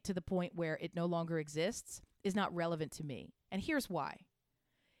earthquake it to the point where it no longer exists is not relevant to me. And here's why.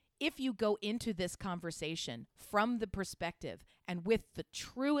 if you go into this conversation from the perspective and with the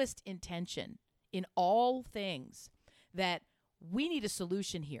truest intention in all things that we need a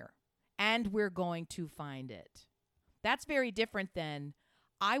solution here and we're going to find it. That's very different than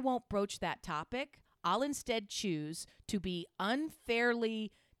I won't broach that topic. I'll instead choose to be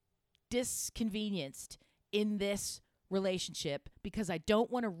unfairly disconvenienced in this relationship because I don't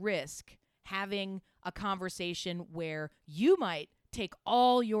want to risk having a conversation where you might take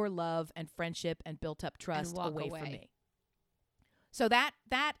all your love and friendship and built up trust away from me. So that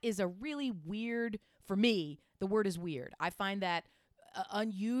is a really weird, for me, the word is weird. I find that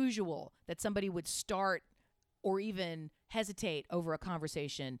unusual that somebody would start or even hesitate over a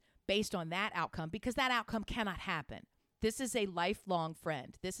conversation based on that outcome, because that outcome cannot happen. This is a lifelong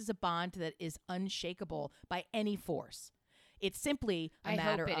friend. This is a bond that is unshakable by any force. It's simply a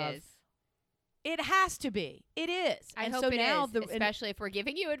matter of... It has to be. It is. I hope it is, especially if we're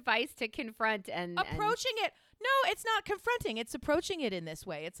giving you advice to confront and... Approaching it. No, it's not confronting. It's approaching it in this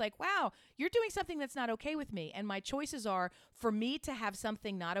way. It's like, wow, you're doing something that's not okay with me. And my choices are for me to have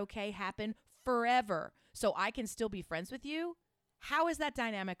something not okay happen forever so I can still be friends with you. How is that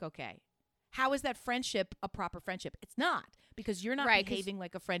dynamic okay? How is that friendship a proper friendship? It's not, because you're not behaving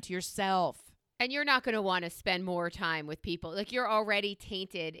like a friend to yourself. And you're not going to want to spend more time with people. Like, you're already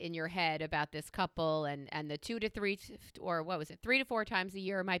tainted in your head about this couple, and the 2 to 3, or what was it, 3 to 4 times a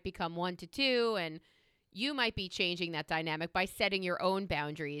year might become 1 to 2. And you might be changing that dynamic by setting your own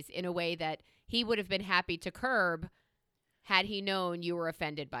boundaries in a way that he would have been happy to curb had he known you were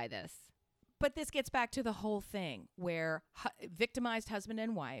offended by this. But this gets back to the whole thing where victimized husband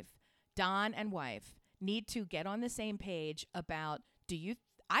and wife, Don and wife, need to get on the same page about,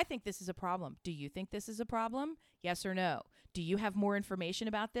 I think this is a problem. Do you think this is a problem? Yes or no? Do you have more information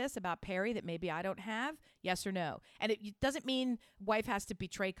about this, about Perry, that maybe I don't have? Yes or no? And it doesn't mean wife has to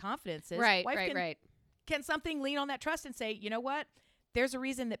betray confidences. Right, wife right. Can something lean on that trust and say, you know what? There's a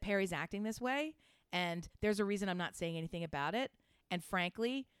reason that Perry's acting this way, and there's a reason I'm not saying anything about it. And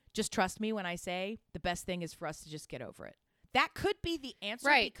frankly, just trust me when I say the best thing is for us to just get over it. That could be the answer.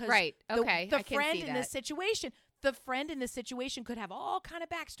 Right. Okay. The friend in this situation... The friend in this situation could have all kind of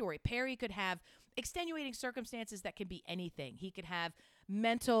backstory. Perry could have extenuating circumstances that can be anything. He could have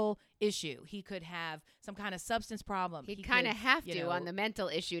mental issue. He could have some kind of substance problem. He'd kind of have to on the mental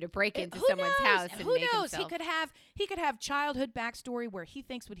issue to break into who someone's knows? house and who make knows? himself. He could have childhood backstory where he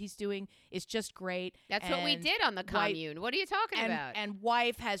thinks what he's doing is just great. That's what we did on the commune. What are you talking about? And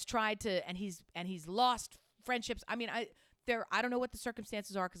wife has tried to, and he's lost friendships. I mean, I don't know what the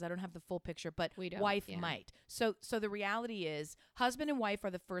circumstances are because I don't have the full picture, but wife might. So the reality is husband and wife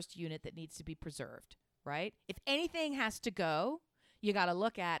are the first unit that needs to be preserved, right? If anything has to go, you got to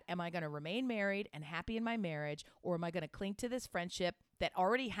look at, am I going to remain married and happy in my marriage, or am I going to cling to this friendship that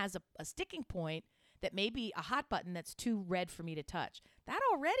already has a sticking point that may be a hot button that's too red for me to touch? That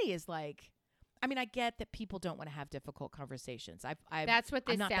already is like, I mean, I get that people don't want to have difficult conversations. That's what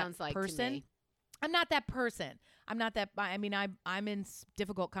this sounds like to me. I'm not that person. I'm not that. I mean, I'm in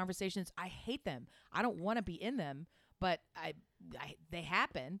difficult conversations. I hate them. I don't want to be in them, but they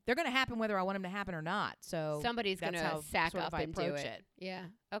happen. They're going to happen whether I want them to happen or not. So somebody's going to sack up and do it. Yeah.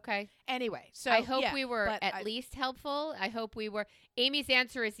 Okay. Anyway, so I hope we were at least helpful. I hope we were. Amy's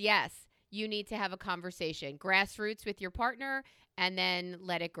answer is yes. You need to have a conversation, grassroots with your partner, and then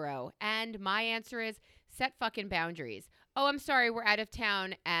let it grow. And my answer is set fucking boundaries. Oh, I'm sorry, we're out of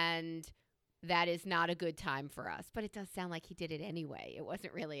town and that is not a good time for us. But it does sound like he did it anyway. It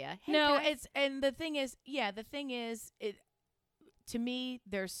wasn't really a, hey, no, guys. And the thing is, to me,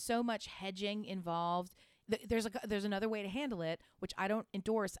 there's so much hedging involved. There's another way to handle it, which I don't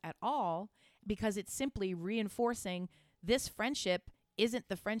endorse at all, because it's simply reinforcing this friendship isn't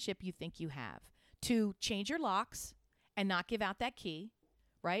the friendship you think you have. To change your locks and not give out that key,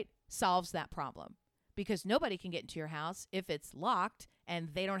 right, solves that problem. Because nobody can get into your house if it's locked and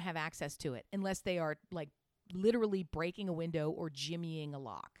they don't have access to it unless they are like literally breaking a window or jimmying a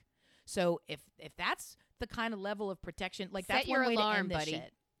lock. So if that's the kind of level of protection, like set that's your one way alarm, to end this buddy.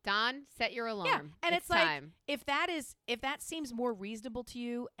 shit. Don, set your alarm. Yeah, and it's like time. if that seems more reasonable to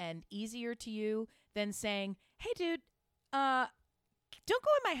you and easier to you than saying, "Hey, dude, don't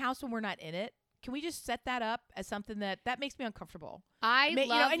go in my house when we're not in it." Can we just set that up as something that makes me uncomfortable? I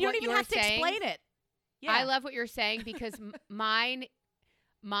love and you what don't even you're have to saying. explain it. Yeah. I love what you're saying because my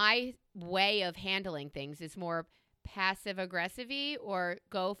way of handling things is more passive aggressive-y, or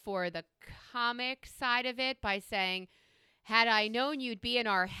go for the comic side of it by saying, had I known you'd be in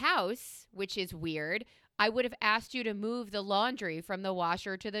our house, which is weird, I would have asked you to move the laundry from the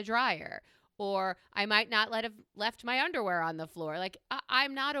washer to the dryer. or I might not have left my underwear on the floor. Like,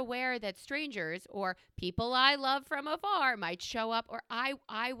 I'm not aware that strangers or people I love from afar might show up, or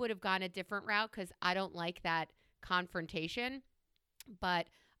I would have gone a different route because I don't like that confrontation. But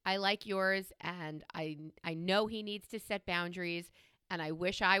I like yours, and I know he needs to set boundaries, and I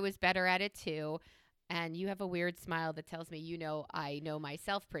wish I was better at it too. And you have a weird smile that tells me I know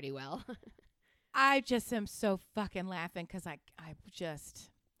myself pretty well. I just am so fucking laughing because I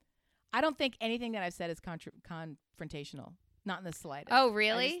don't think anything that I've said is confrontational. Not in the slightest. Oh,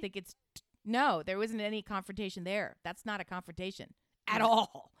 really? I just think no, there wasn't any confrontation there. That's not a confrontation at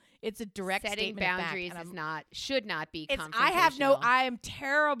all. It's a direct setting statement boundaries of fact. should not be confrontational. I am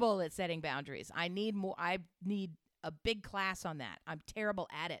terrible at setting boundaries. I need a big class on that. I'm terrible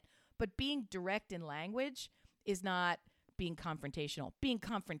at it. But being direct in language is not being confrontational. Being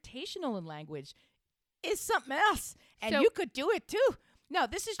confrontational in language is something else. And you could do it too. No,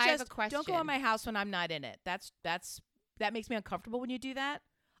 this is just, I have a question. Don't go in my house when I'm not in it. That makes me uncomfortable when you do that.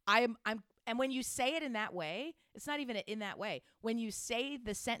 And when you say it in that way, it's not even in that way. When you say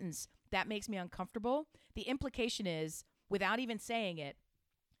the sentence, that makes me uncomfortable, the implication is, without even saying it,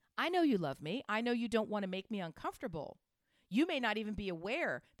 I know you love me. I know you don't want to make me uncomfortable. You may not even be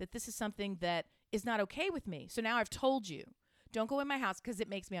aware that this is something that is not okay with me. So now I've told you, don't go in my house because it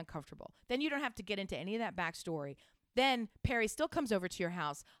makes me uncomfortable. Then you don't have to get into any of that backstory. Then Perry still comes over to your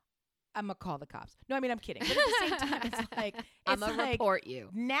house. I'm going to call the cops. No, I mean, I'm kidding. But at the same time, it's like, I'm going to report you.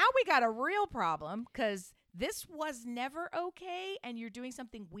 Now we got a real problem because this was never okay. And you're doing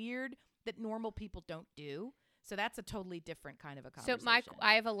something weird that normal people don't do. So that's a totally different kind of a conversation. So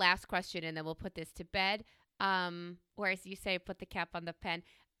I have a last question and then we'll put this to bed. Or as you say, put the cap on the pen.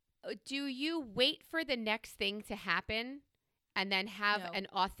 Do you wait for the next thing to happen and then have an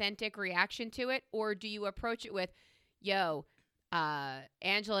authentic reaction to it? Or do you approach it with, yo,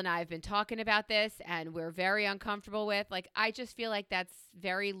 Angela and I have been talking about this and we're very uncomfortable with, like, I just feel like that's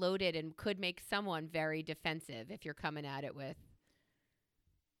very loaded and could make someone very defensive if you're coming at it with.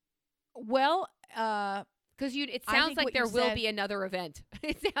 Well, because it sounds like there will be another event.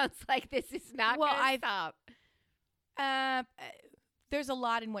 It sounds like this is not going to stop. There's a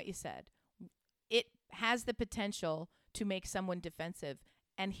lot in what you said. It has the potential to make someone defensive.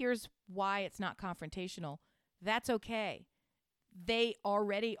 And here's why it's not confrontational. That's okay. They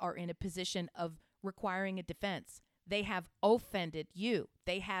already are in a position of requiring a defense. They have offended you.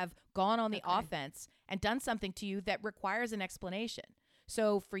 They have gone on the offense and done something to you that requires an explanation.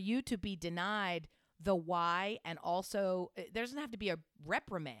 So for you to be denied the why, and also there doesn't have to be a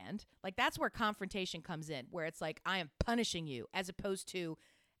reprimand. Like, that's where confrontation comes in, where it's like, I am punishing you, as opposed to,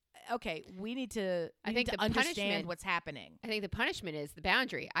 okay, we need to understand what's happening. I think the punishment is the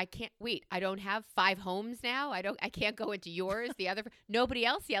boundary. I can't wait. I don't have 5 homes now. I can't go into yours. Nobody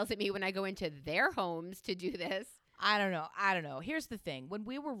else yells at me when I go into their homes to do this. I don't know. Here's the thing. When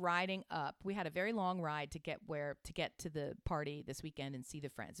we were riding up, we had a very long ride to get to the party this weekend and see the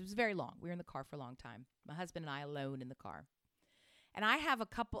friends. It was very long. We were in the car for a long time. My husband and I alone in the car. And I have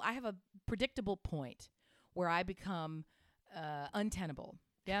a predictable point where I become untenable.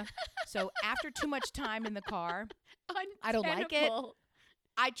 Yeah. So after too much time in the car, I don't like it.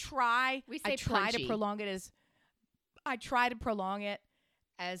 I try to prolong it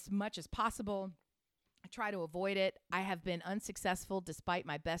as much as possible. I try to avoid it. I have been unsuccessful despite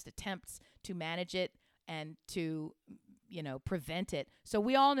my best attempts to manage it and to, prevent it. So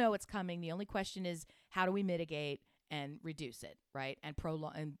we all know it's coming. The only question is, how do we mitigate and reduce it, right? And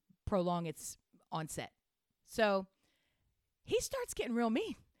prolong its onset. So he starts getting real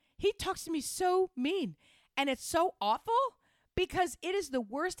mean. He talks to me so mean. And it's so awful because it is the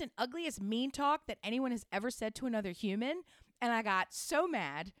worst and ugliest mean talk that anyone has ever said to another human. And I got so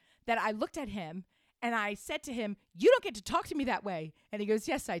mad that I looked at him and I said to him, you don't get to talk to me that way. And he goes,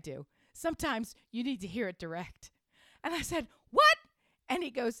 yes, I do. Sometimes you need to hear it direct. And I said, what? And he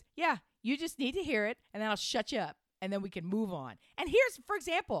goes, yeah, you just need to hear it and then I'll shut you up and then we can move on. And here's, for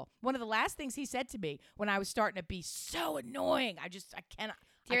example, one of the last things he said to me when I was starting to be so annoying. I cannot.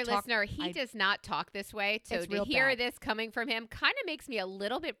 Dear listener, he does not talk this way. So to hear this coming from him kind of makes me a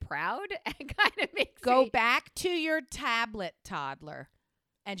little bit proud and kind of makes Go back to your tablet, toddler,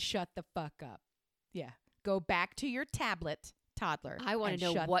 and shut the fuck up. Yeah. Go back to your tablet, toddler. I want to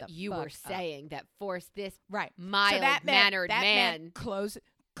know what you were saying that forced this right. mild-mannered man. Close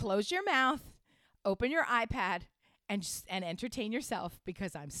your mouth, open your iPad, and entertain yourself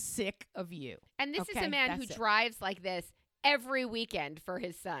because I'm sick of you. And this is a man who drives like this every weekend for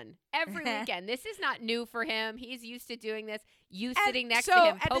his son. Every weekend. This is not new for him. He's used to doing this. Sitting next to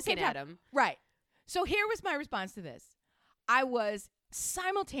him, poking at him. Right. So here was my response to this. I was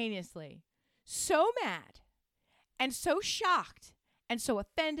simultaneously so mad and so shocked and so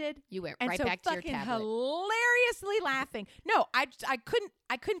offended You went and right so back to your fucking tablet. hilariously laughing. No, I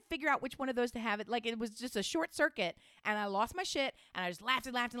couldn't figure out which one of those to have. It like it was just a short circuit, and I lost my shit, and I just laughed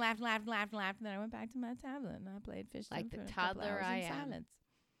and laughed and laughed and laughed and laughed and laughed, and then I went back to my tablet and I played fish Like the for a couple toddler hours I in am. silence.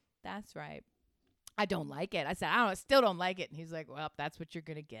 That's right. I don't like it. I said I still don't like it, and he's like, "Well, that's what you're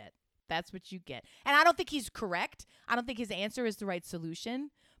gonna get. That's what you get." And I don't think he's correct. I don't think his answer is the right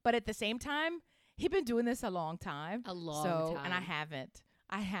solution. But at the same time, he's been doing this a long time. A long time. And I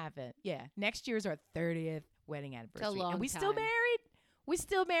haven't. Yeah. Next year's our 30th wedding anniversary. long And we still time. married. We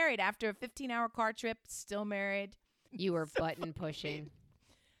still married after a 15-hour car trip. Still married. You were button pushing.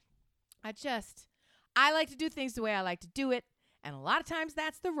 I like to do things the way I like to do it. And a lot of times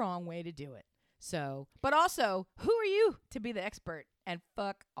that's the wrong way to do it. So, but also, who are you to be the expert and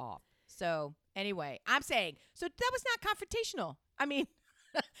fuck off? So anyway, I'm saying, so that was not confrontational. I mean,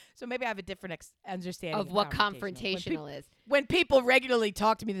 so maybe I have a different understanding Of what confrontational is. When people regularly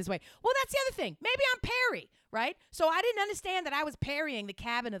talk to me this way. Well, that's the other thing. Maybe I'm Perry, right? So I didn't understand that I was parrying the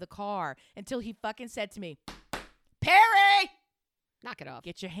cabin of the car until he fucking said to me, Perry, Knock it off.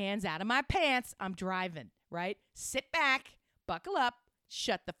 get your hands out of my pants. I'm driving, right? Sit back, buckle up,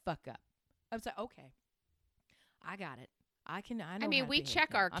 shut the fuck up. I was like, okay, I got it. I know. I mean, how to we behave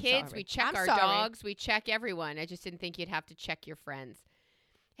check now. our I'm kids, sorry. we check I'm our sorry. dogs, we check everyone. I just didn't think you'd have to check your friends.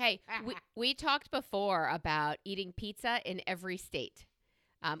 Hey, we talked before about eating pizza in every state.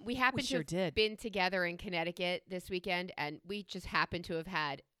 We happened sure to have did. been together in Connecticut this weekend, and we just happened to have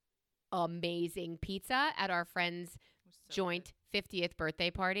had amazing pizza at our friend's joint 50th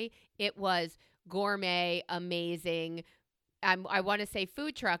birthday party. It was gourmet, amazing. I want to say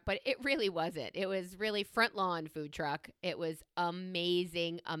food truck, but it really wasn't. It was really front lawn food truck. It was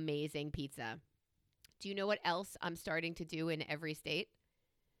amazing, amazing pizza. Do you know what else I'm starting to do in every state?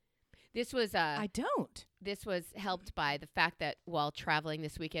 This was I don't. This was helped by the fact that while traveling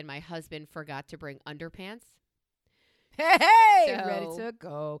this weekend, my husband forgot to bring underpants. Hey, So- ready to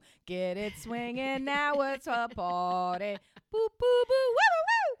go. Get it swinging. Now it's a party. Boo, boo, boo, woo, woo,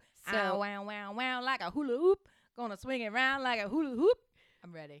 woo. So- Wow, wow, wow, like a hula hoop. Gonna swing it around like a hula hoop.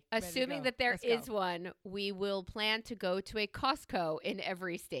 I'm ready. Ready to Assuming go. that there Let's is go. one, we will plan to go to a Costco in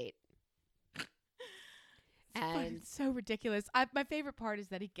every state. And It's so ridiculous. My favorite part is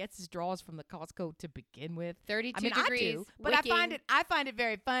that he gets his draws from the Costco to begin with. 32 I mean, degrees. I do, but wicking. I find it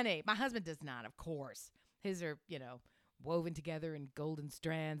very funny. My husband does not, of course. His are, woven together in golden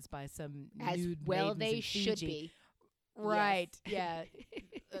strands by some as nude well maidens they in should Fiji. be. Right. Yes.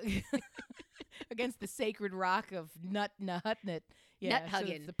 Yeah. Against the sacred rock of Nut Nutnut. Yeah. Nut so it's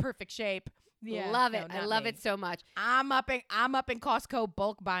hugging. the perfect shape. Yeah. Love no, it. I not love me. it so much. I'm up in Costco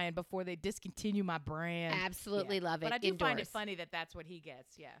bulk buying before they discontinue my brand. Absolutely Yeah. love it. But I do find it Endorse. funny that that's what he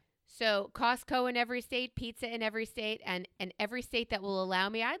gets. Yeah. So Costco in every state, pizza in every state, and every state that will allow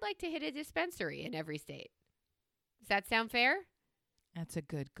me, I'd like to hit a dispensary in every state. Does that sound fair? That's a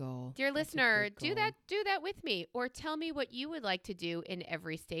good goal. Dear That's a listener, good do goal. that with me, or tell me what you would like to do in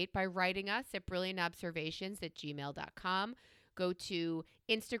every state by writing us at brilliantobservations@gmail.com. Go to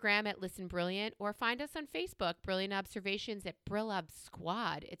Instagram at Listen Brilliant, or find us on Facebook, Brilliant Observations at Brillob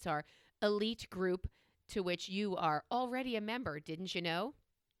Squad. It's our elite group to which you are already a member. Didn't you know?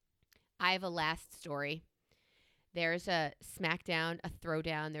 I have a last story. There's a smackdown, a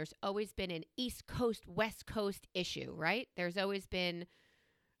throwdown. There's always been an East Coast, West Coast issue, right? There's always been,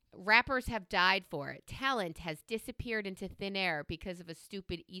 rappers have died for it. Talent has disappeared into thin air because of a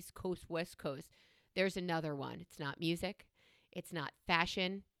stupid East Coast, West Coast. There's another one. It's not music. It's not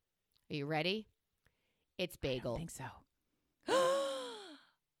fashion. Are you ready? It's bagel. I don't think so.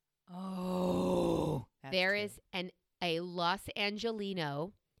 Oh. that's There good. is a Los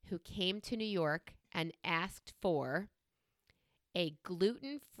Angelino who came to New York and asked for a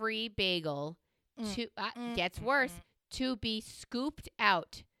gluten-free bagel to gets worse, to be scooped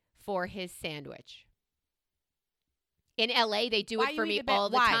out for his sandwich. In LA, they do Why it for you me eat a all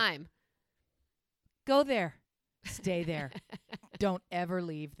the why? time. Go there. Stay there. Don't ever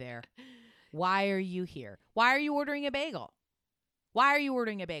leave there. Why are you here? Why are you ordering a bagel? Why are you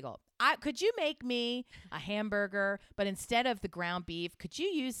ordering a bagel? Could you make me a hamburger, but instead of the ground beef, could you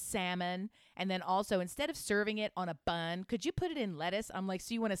use salmon? And then also, instead of serving it on a bun, could you put it in lettuce? I'm like,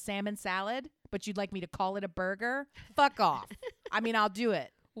 so you want a salmon salad, but you'd like me to call it a burger? Fuck off. I mean, I'll do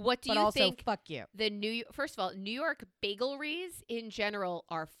it. What do But you also, think? fuck you. First of all, New York bageleries in general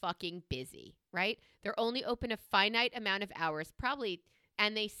are fucking busy, right? They're only open a finite amount of hours, probably,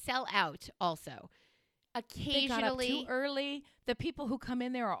 and they sell out also. They got up Occasionally, too early. The people who come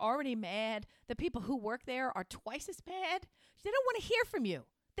in there are already mad. The people who work there are twice as mad. They don't want to hear from you.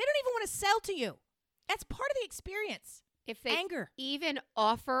 They don't even want to sell to you. That's part of the experience. If they Anger. even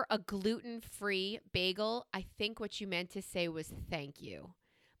offer a gluten-free bagel, I think what you meant to say was thank you.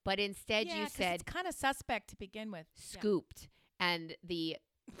 But instead you said it's kind of suspect to begin with. scooped. And the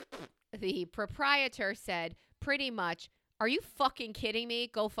proprietor said pretty much, are you fucking kidding me?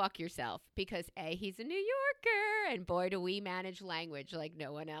 Go fuck yourself. Because A, he's a New Yorker, and boy, do we manage language like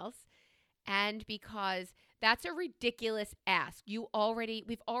no one else. And because that's a ridiculous ask. We've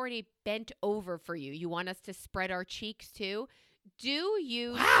already bent over for you. You want us to spread our cheeks too? Do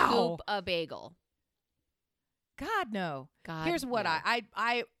you scoop a bagel? God, no. God, Here's what no.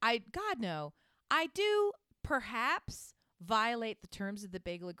 God, no. I do perhaps violate the terms of the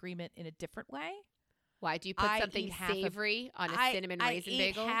bagel agreement in a different way. Why? Do you put something savory on a cinnamon raisin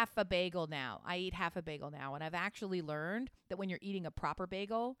bagel? I eat half a bagel now. And I've actually learned that when you're eating a proper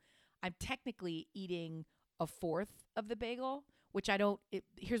bagel, I'm technically eating a fourth of the bagel, which I don't.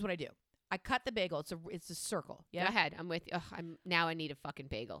 Here's what I do. I cut the bagel. It's a circle. Yeah. Go ahead. I'm with you. Now I need a fucking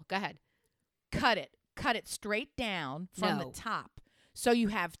bagel. Go ahead. Cut it straight down from the top. So you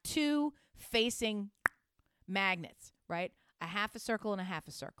have two facing magnets, right? A half a circle and a half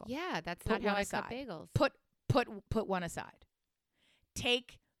a circle. Yeah, that's not how I cut bagels. Put one aside.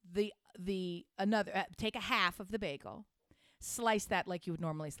 Take take a half of the bagel. Slice that like you would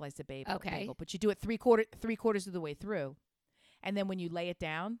normally slice a bagel. But you do it three quarters of the way through. And then when you lay it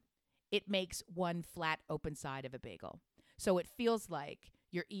down, it makes one flat open side of a bagel. So it feels like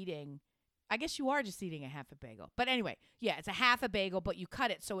you're eating, I guess you are just eating a half a bagel. But anyway, yeah, it's a half a bagel, but you cut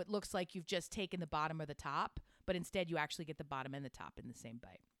it so it looks like you've just taken the bottom or the top, but instead you actually get the bottom and the top in the same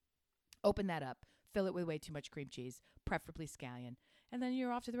bite. Open that up, fill it with way too much cream cheese, preferably scallion. And then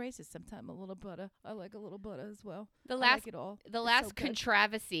you're off to the races. Sometimes a little butter. I like a little butter as well. I like it all. The last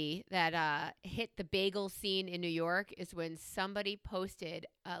controversy that hit the bagel scene in New York is when somebody posted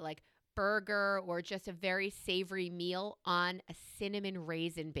like burger or just a very savory meal on a cinnamon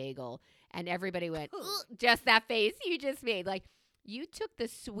raisin bagel. And everybody went, just that face you just made. Like, you took the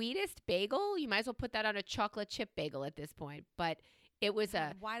sweetest bagel. You might as well put that on a chocolate chip bagel at this point. But it was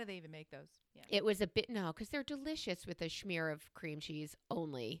why do they even make those? Yeah. It was a bit, no, because they're delicious with a smear of cream cheese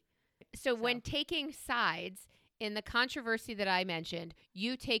only. So when taking sides in the controversy that I mentioned,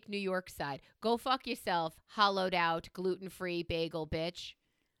 you take New York's side. Go fuck yourself, hollowed out, gluten-free bagel bitch.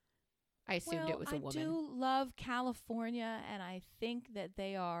 I assumed it was a woman. I do love California, and I think that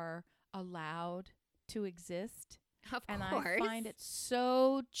they are allowed to exist. Of and course. I find it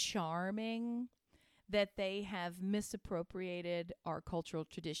so charming that they have misappropriated our cultural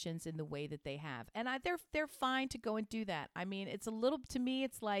traditions in the way that they have. And they're fine to go and do that. I mean, it's a little, to me,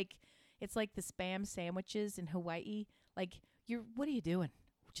 it's like the Spam sandwiches in Hawaii. Like, what are you doing?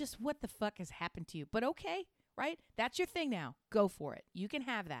 Just what the fuck has happened to you? But okay, right? That's your thing now. Go for it. You can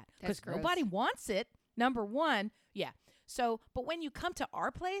have that. Because nobody wants it, number one. Yeah. So, but when you come to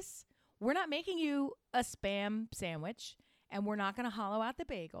our place, we're not making you a Spam sandwich, and we're not going to hollow out the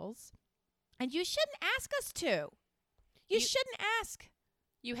bagels. And you shouldn't ask us to. You shouldn't ask.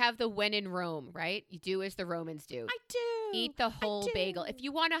 You have the when in Rome, right? You do as the Romans do. I do. Eat the whole bagel. If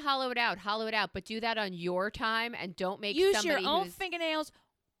you want to hollow it out, but do that on your time and don't make Use your own fingernails,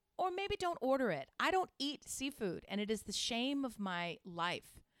 or maybe don't order it. I don't eat seafood, and it is the shame of my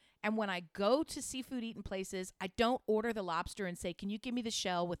life. And when I go to seafood eating places, I don't order the lobster and say, can you give me the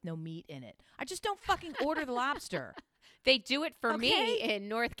shell with no meat in it? I just don't fucking order the lobster. They do it for me in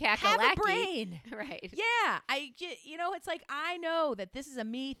North Kakalaki. Have a brain. Right. Yeah. It's like, I know that this is a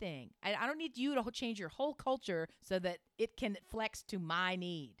me thing. I don't need you to change your whole culture so that it can flex to my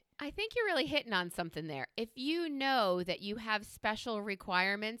need. I think you're really hitting on something there. If you know that you have special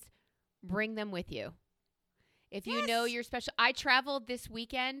requirements, bring them with you. If you know you're special. I traveled this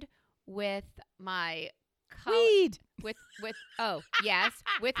weekend with my weed. With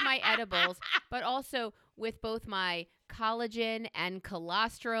my edibles, but also with both my collagen and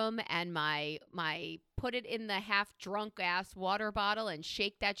colostrum and my put it in the half drunk ass water bottle and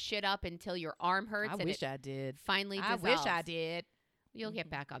shake that shit up until your arm hurts. I wish I did. Finally dissolves. I wish I did. You'll get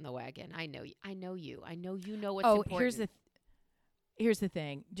back on the wagon. I know you. I know you. I know you know what's important. Here's the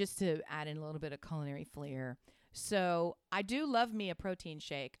thing, just to add in a little bit of culinary flair. So I do love me a protein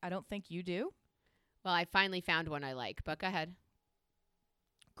shake. I don't think you do. Well, I finally found one I like, but go ahead.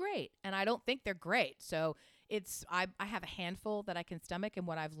 Great. And I don't think they're great. So I have a handful that I can stomach, and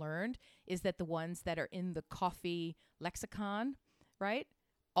what I've learned is that the ones that are in the coffee lexicon, right,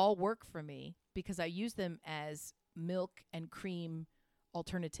 all work for me because I use them as milk and cream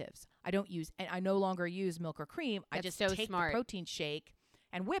alternatives. I no longer use milk or cream. That's I just take smart. the protein shake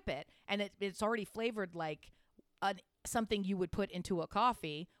and whip it, and it's already flavored like something you would put into a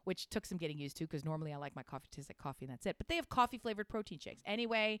coffee, which took some getting used to because normally I like my coffee to taste like coffee and that's it. But they have coffee-flavored protein shakes.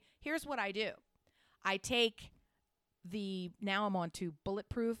 Anyway, here's what I do. I take now I'm on to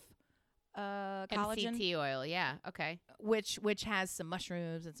bulletproof collagen. MCT oil, yeah, okay. Which has some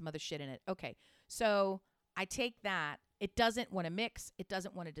mushrooms and some other shit in it. Okay, so I take that. It doesn't want to mix. It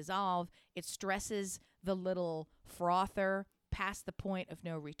doesn't want to dissolve. It stresses the little frother past the point of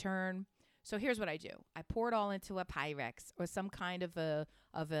no return. So here's what I do. I pour it all into a Pyrex or some kind of an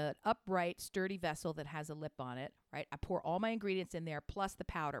upright, sturdy vessel that has a lip on it, right? I pour all my ingredients in there, plus the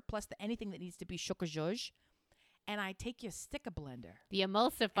powder, plus anything that needs to be chocolat. And I take your sticker blender. The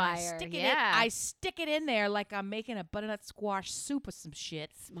emulsifier, I stick it in there like I'm making a butternut squash soup or some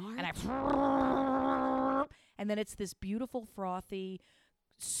shit. Smart. And then it's this beautiful, frothy,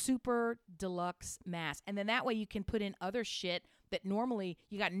 super deluxe mass. And then that way you can put in other shit that normally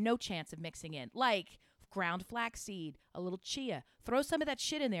you got no chance of mixing in, like ground flaxseed, a little chia. Throw some of that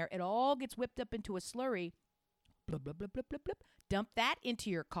shit in there. It all gets whipped up into a slurry. Blub, blub, blub, blub, blub, blub. Dump that into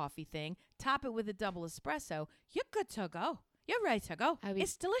your coffee thing. Top it with a double espresso. You're good to go. You're ready to go.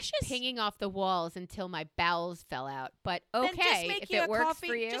 It's delicious. Pinging off the walls until my bowels fell out. But okay, if it works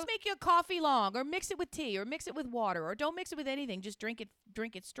for you. Just make your coffee long, or mix it with tea, or mix it with water, or don't mix it with anything. Just drink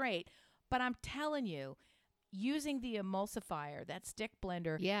it straight. But I'm telling you, using the emulsifier, that stick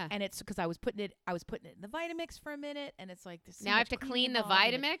blender, and it's because I was putting it in the Vitamix for a minute, and it's like this. Now I have to clean the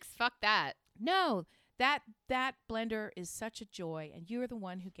Vitamix. Fuck that. No. That blender is such a joy, and you're the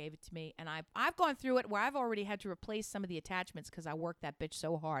one who gave it to me. And I've gone through it where I've already had to replace some of the attachments because I worked that bitch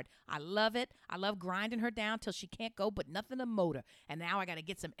so hard. I love it. I love grinding her down till she can't go, but nothing to motor. And now I got to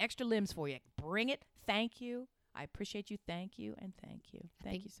get some extra limbs for you. Bring it. Thank you. I appreciate you. Thank you. And thank you.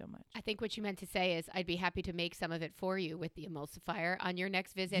 Thank you so much. I think what you meant to say is I'd be happy to make some of it for you with the emulsifier on your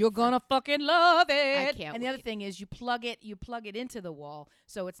next visit. You're going to fucking love it. I can't And the wait. other thing is you plug it into the wall.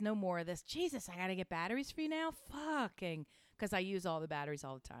 So it's no more of this, Jesus, I got to get batteries for you now? Fucking. Because I use all the batteries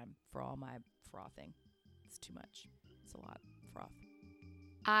all the time for all my frothing. It's too much. It's a lot of froth.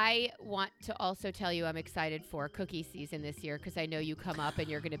 I want to also tell you I'm excited for cookie season this year because I know you come up and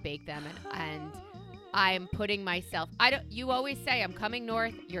you're going to bake them and I'm putting myself, you always say I'm coming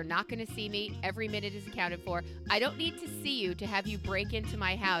north. You're not going to see me. Every minute is accounted for. I don't need to see you to have you break into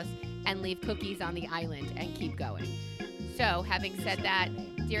my house and leave cookies on the island and keep going. So having said that,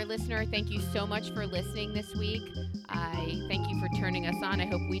 dear listener, thank you so much for listening this week. I thank you for turning us on. I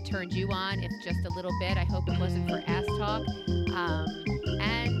hope we turned you on, if just a little bit. I hope it wasn't for ass talk.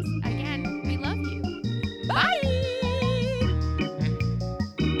 And again, we love you. Bye!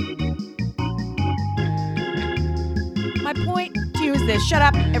 My point to you is this. Shut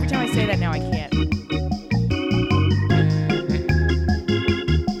up. Every time I say that now I can't.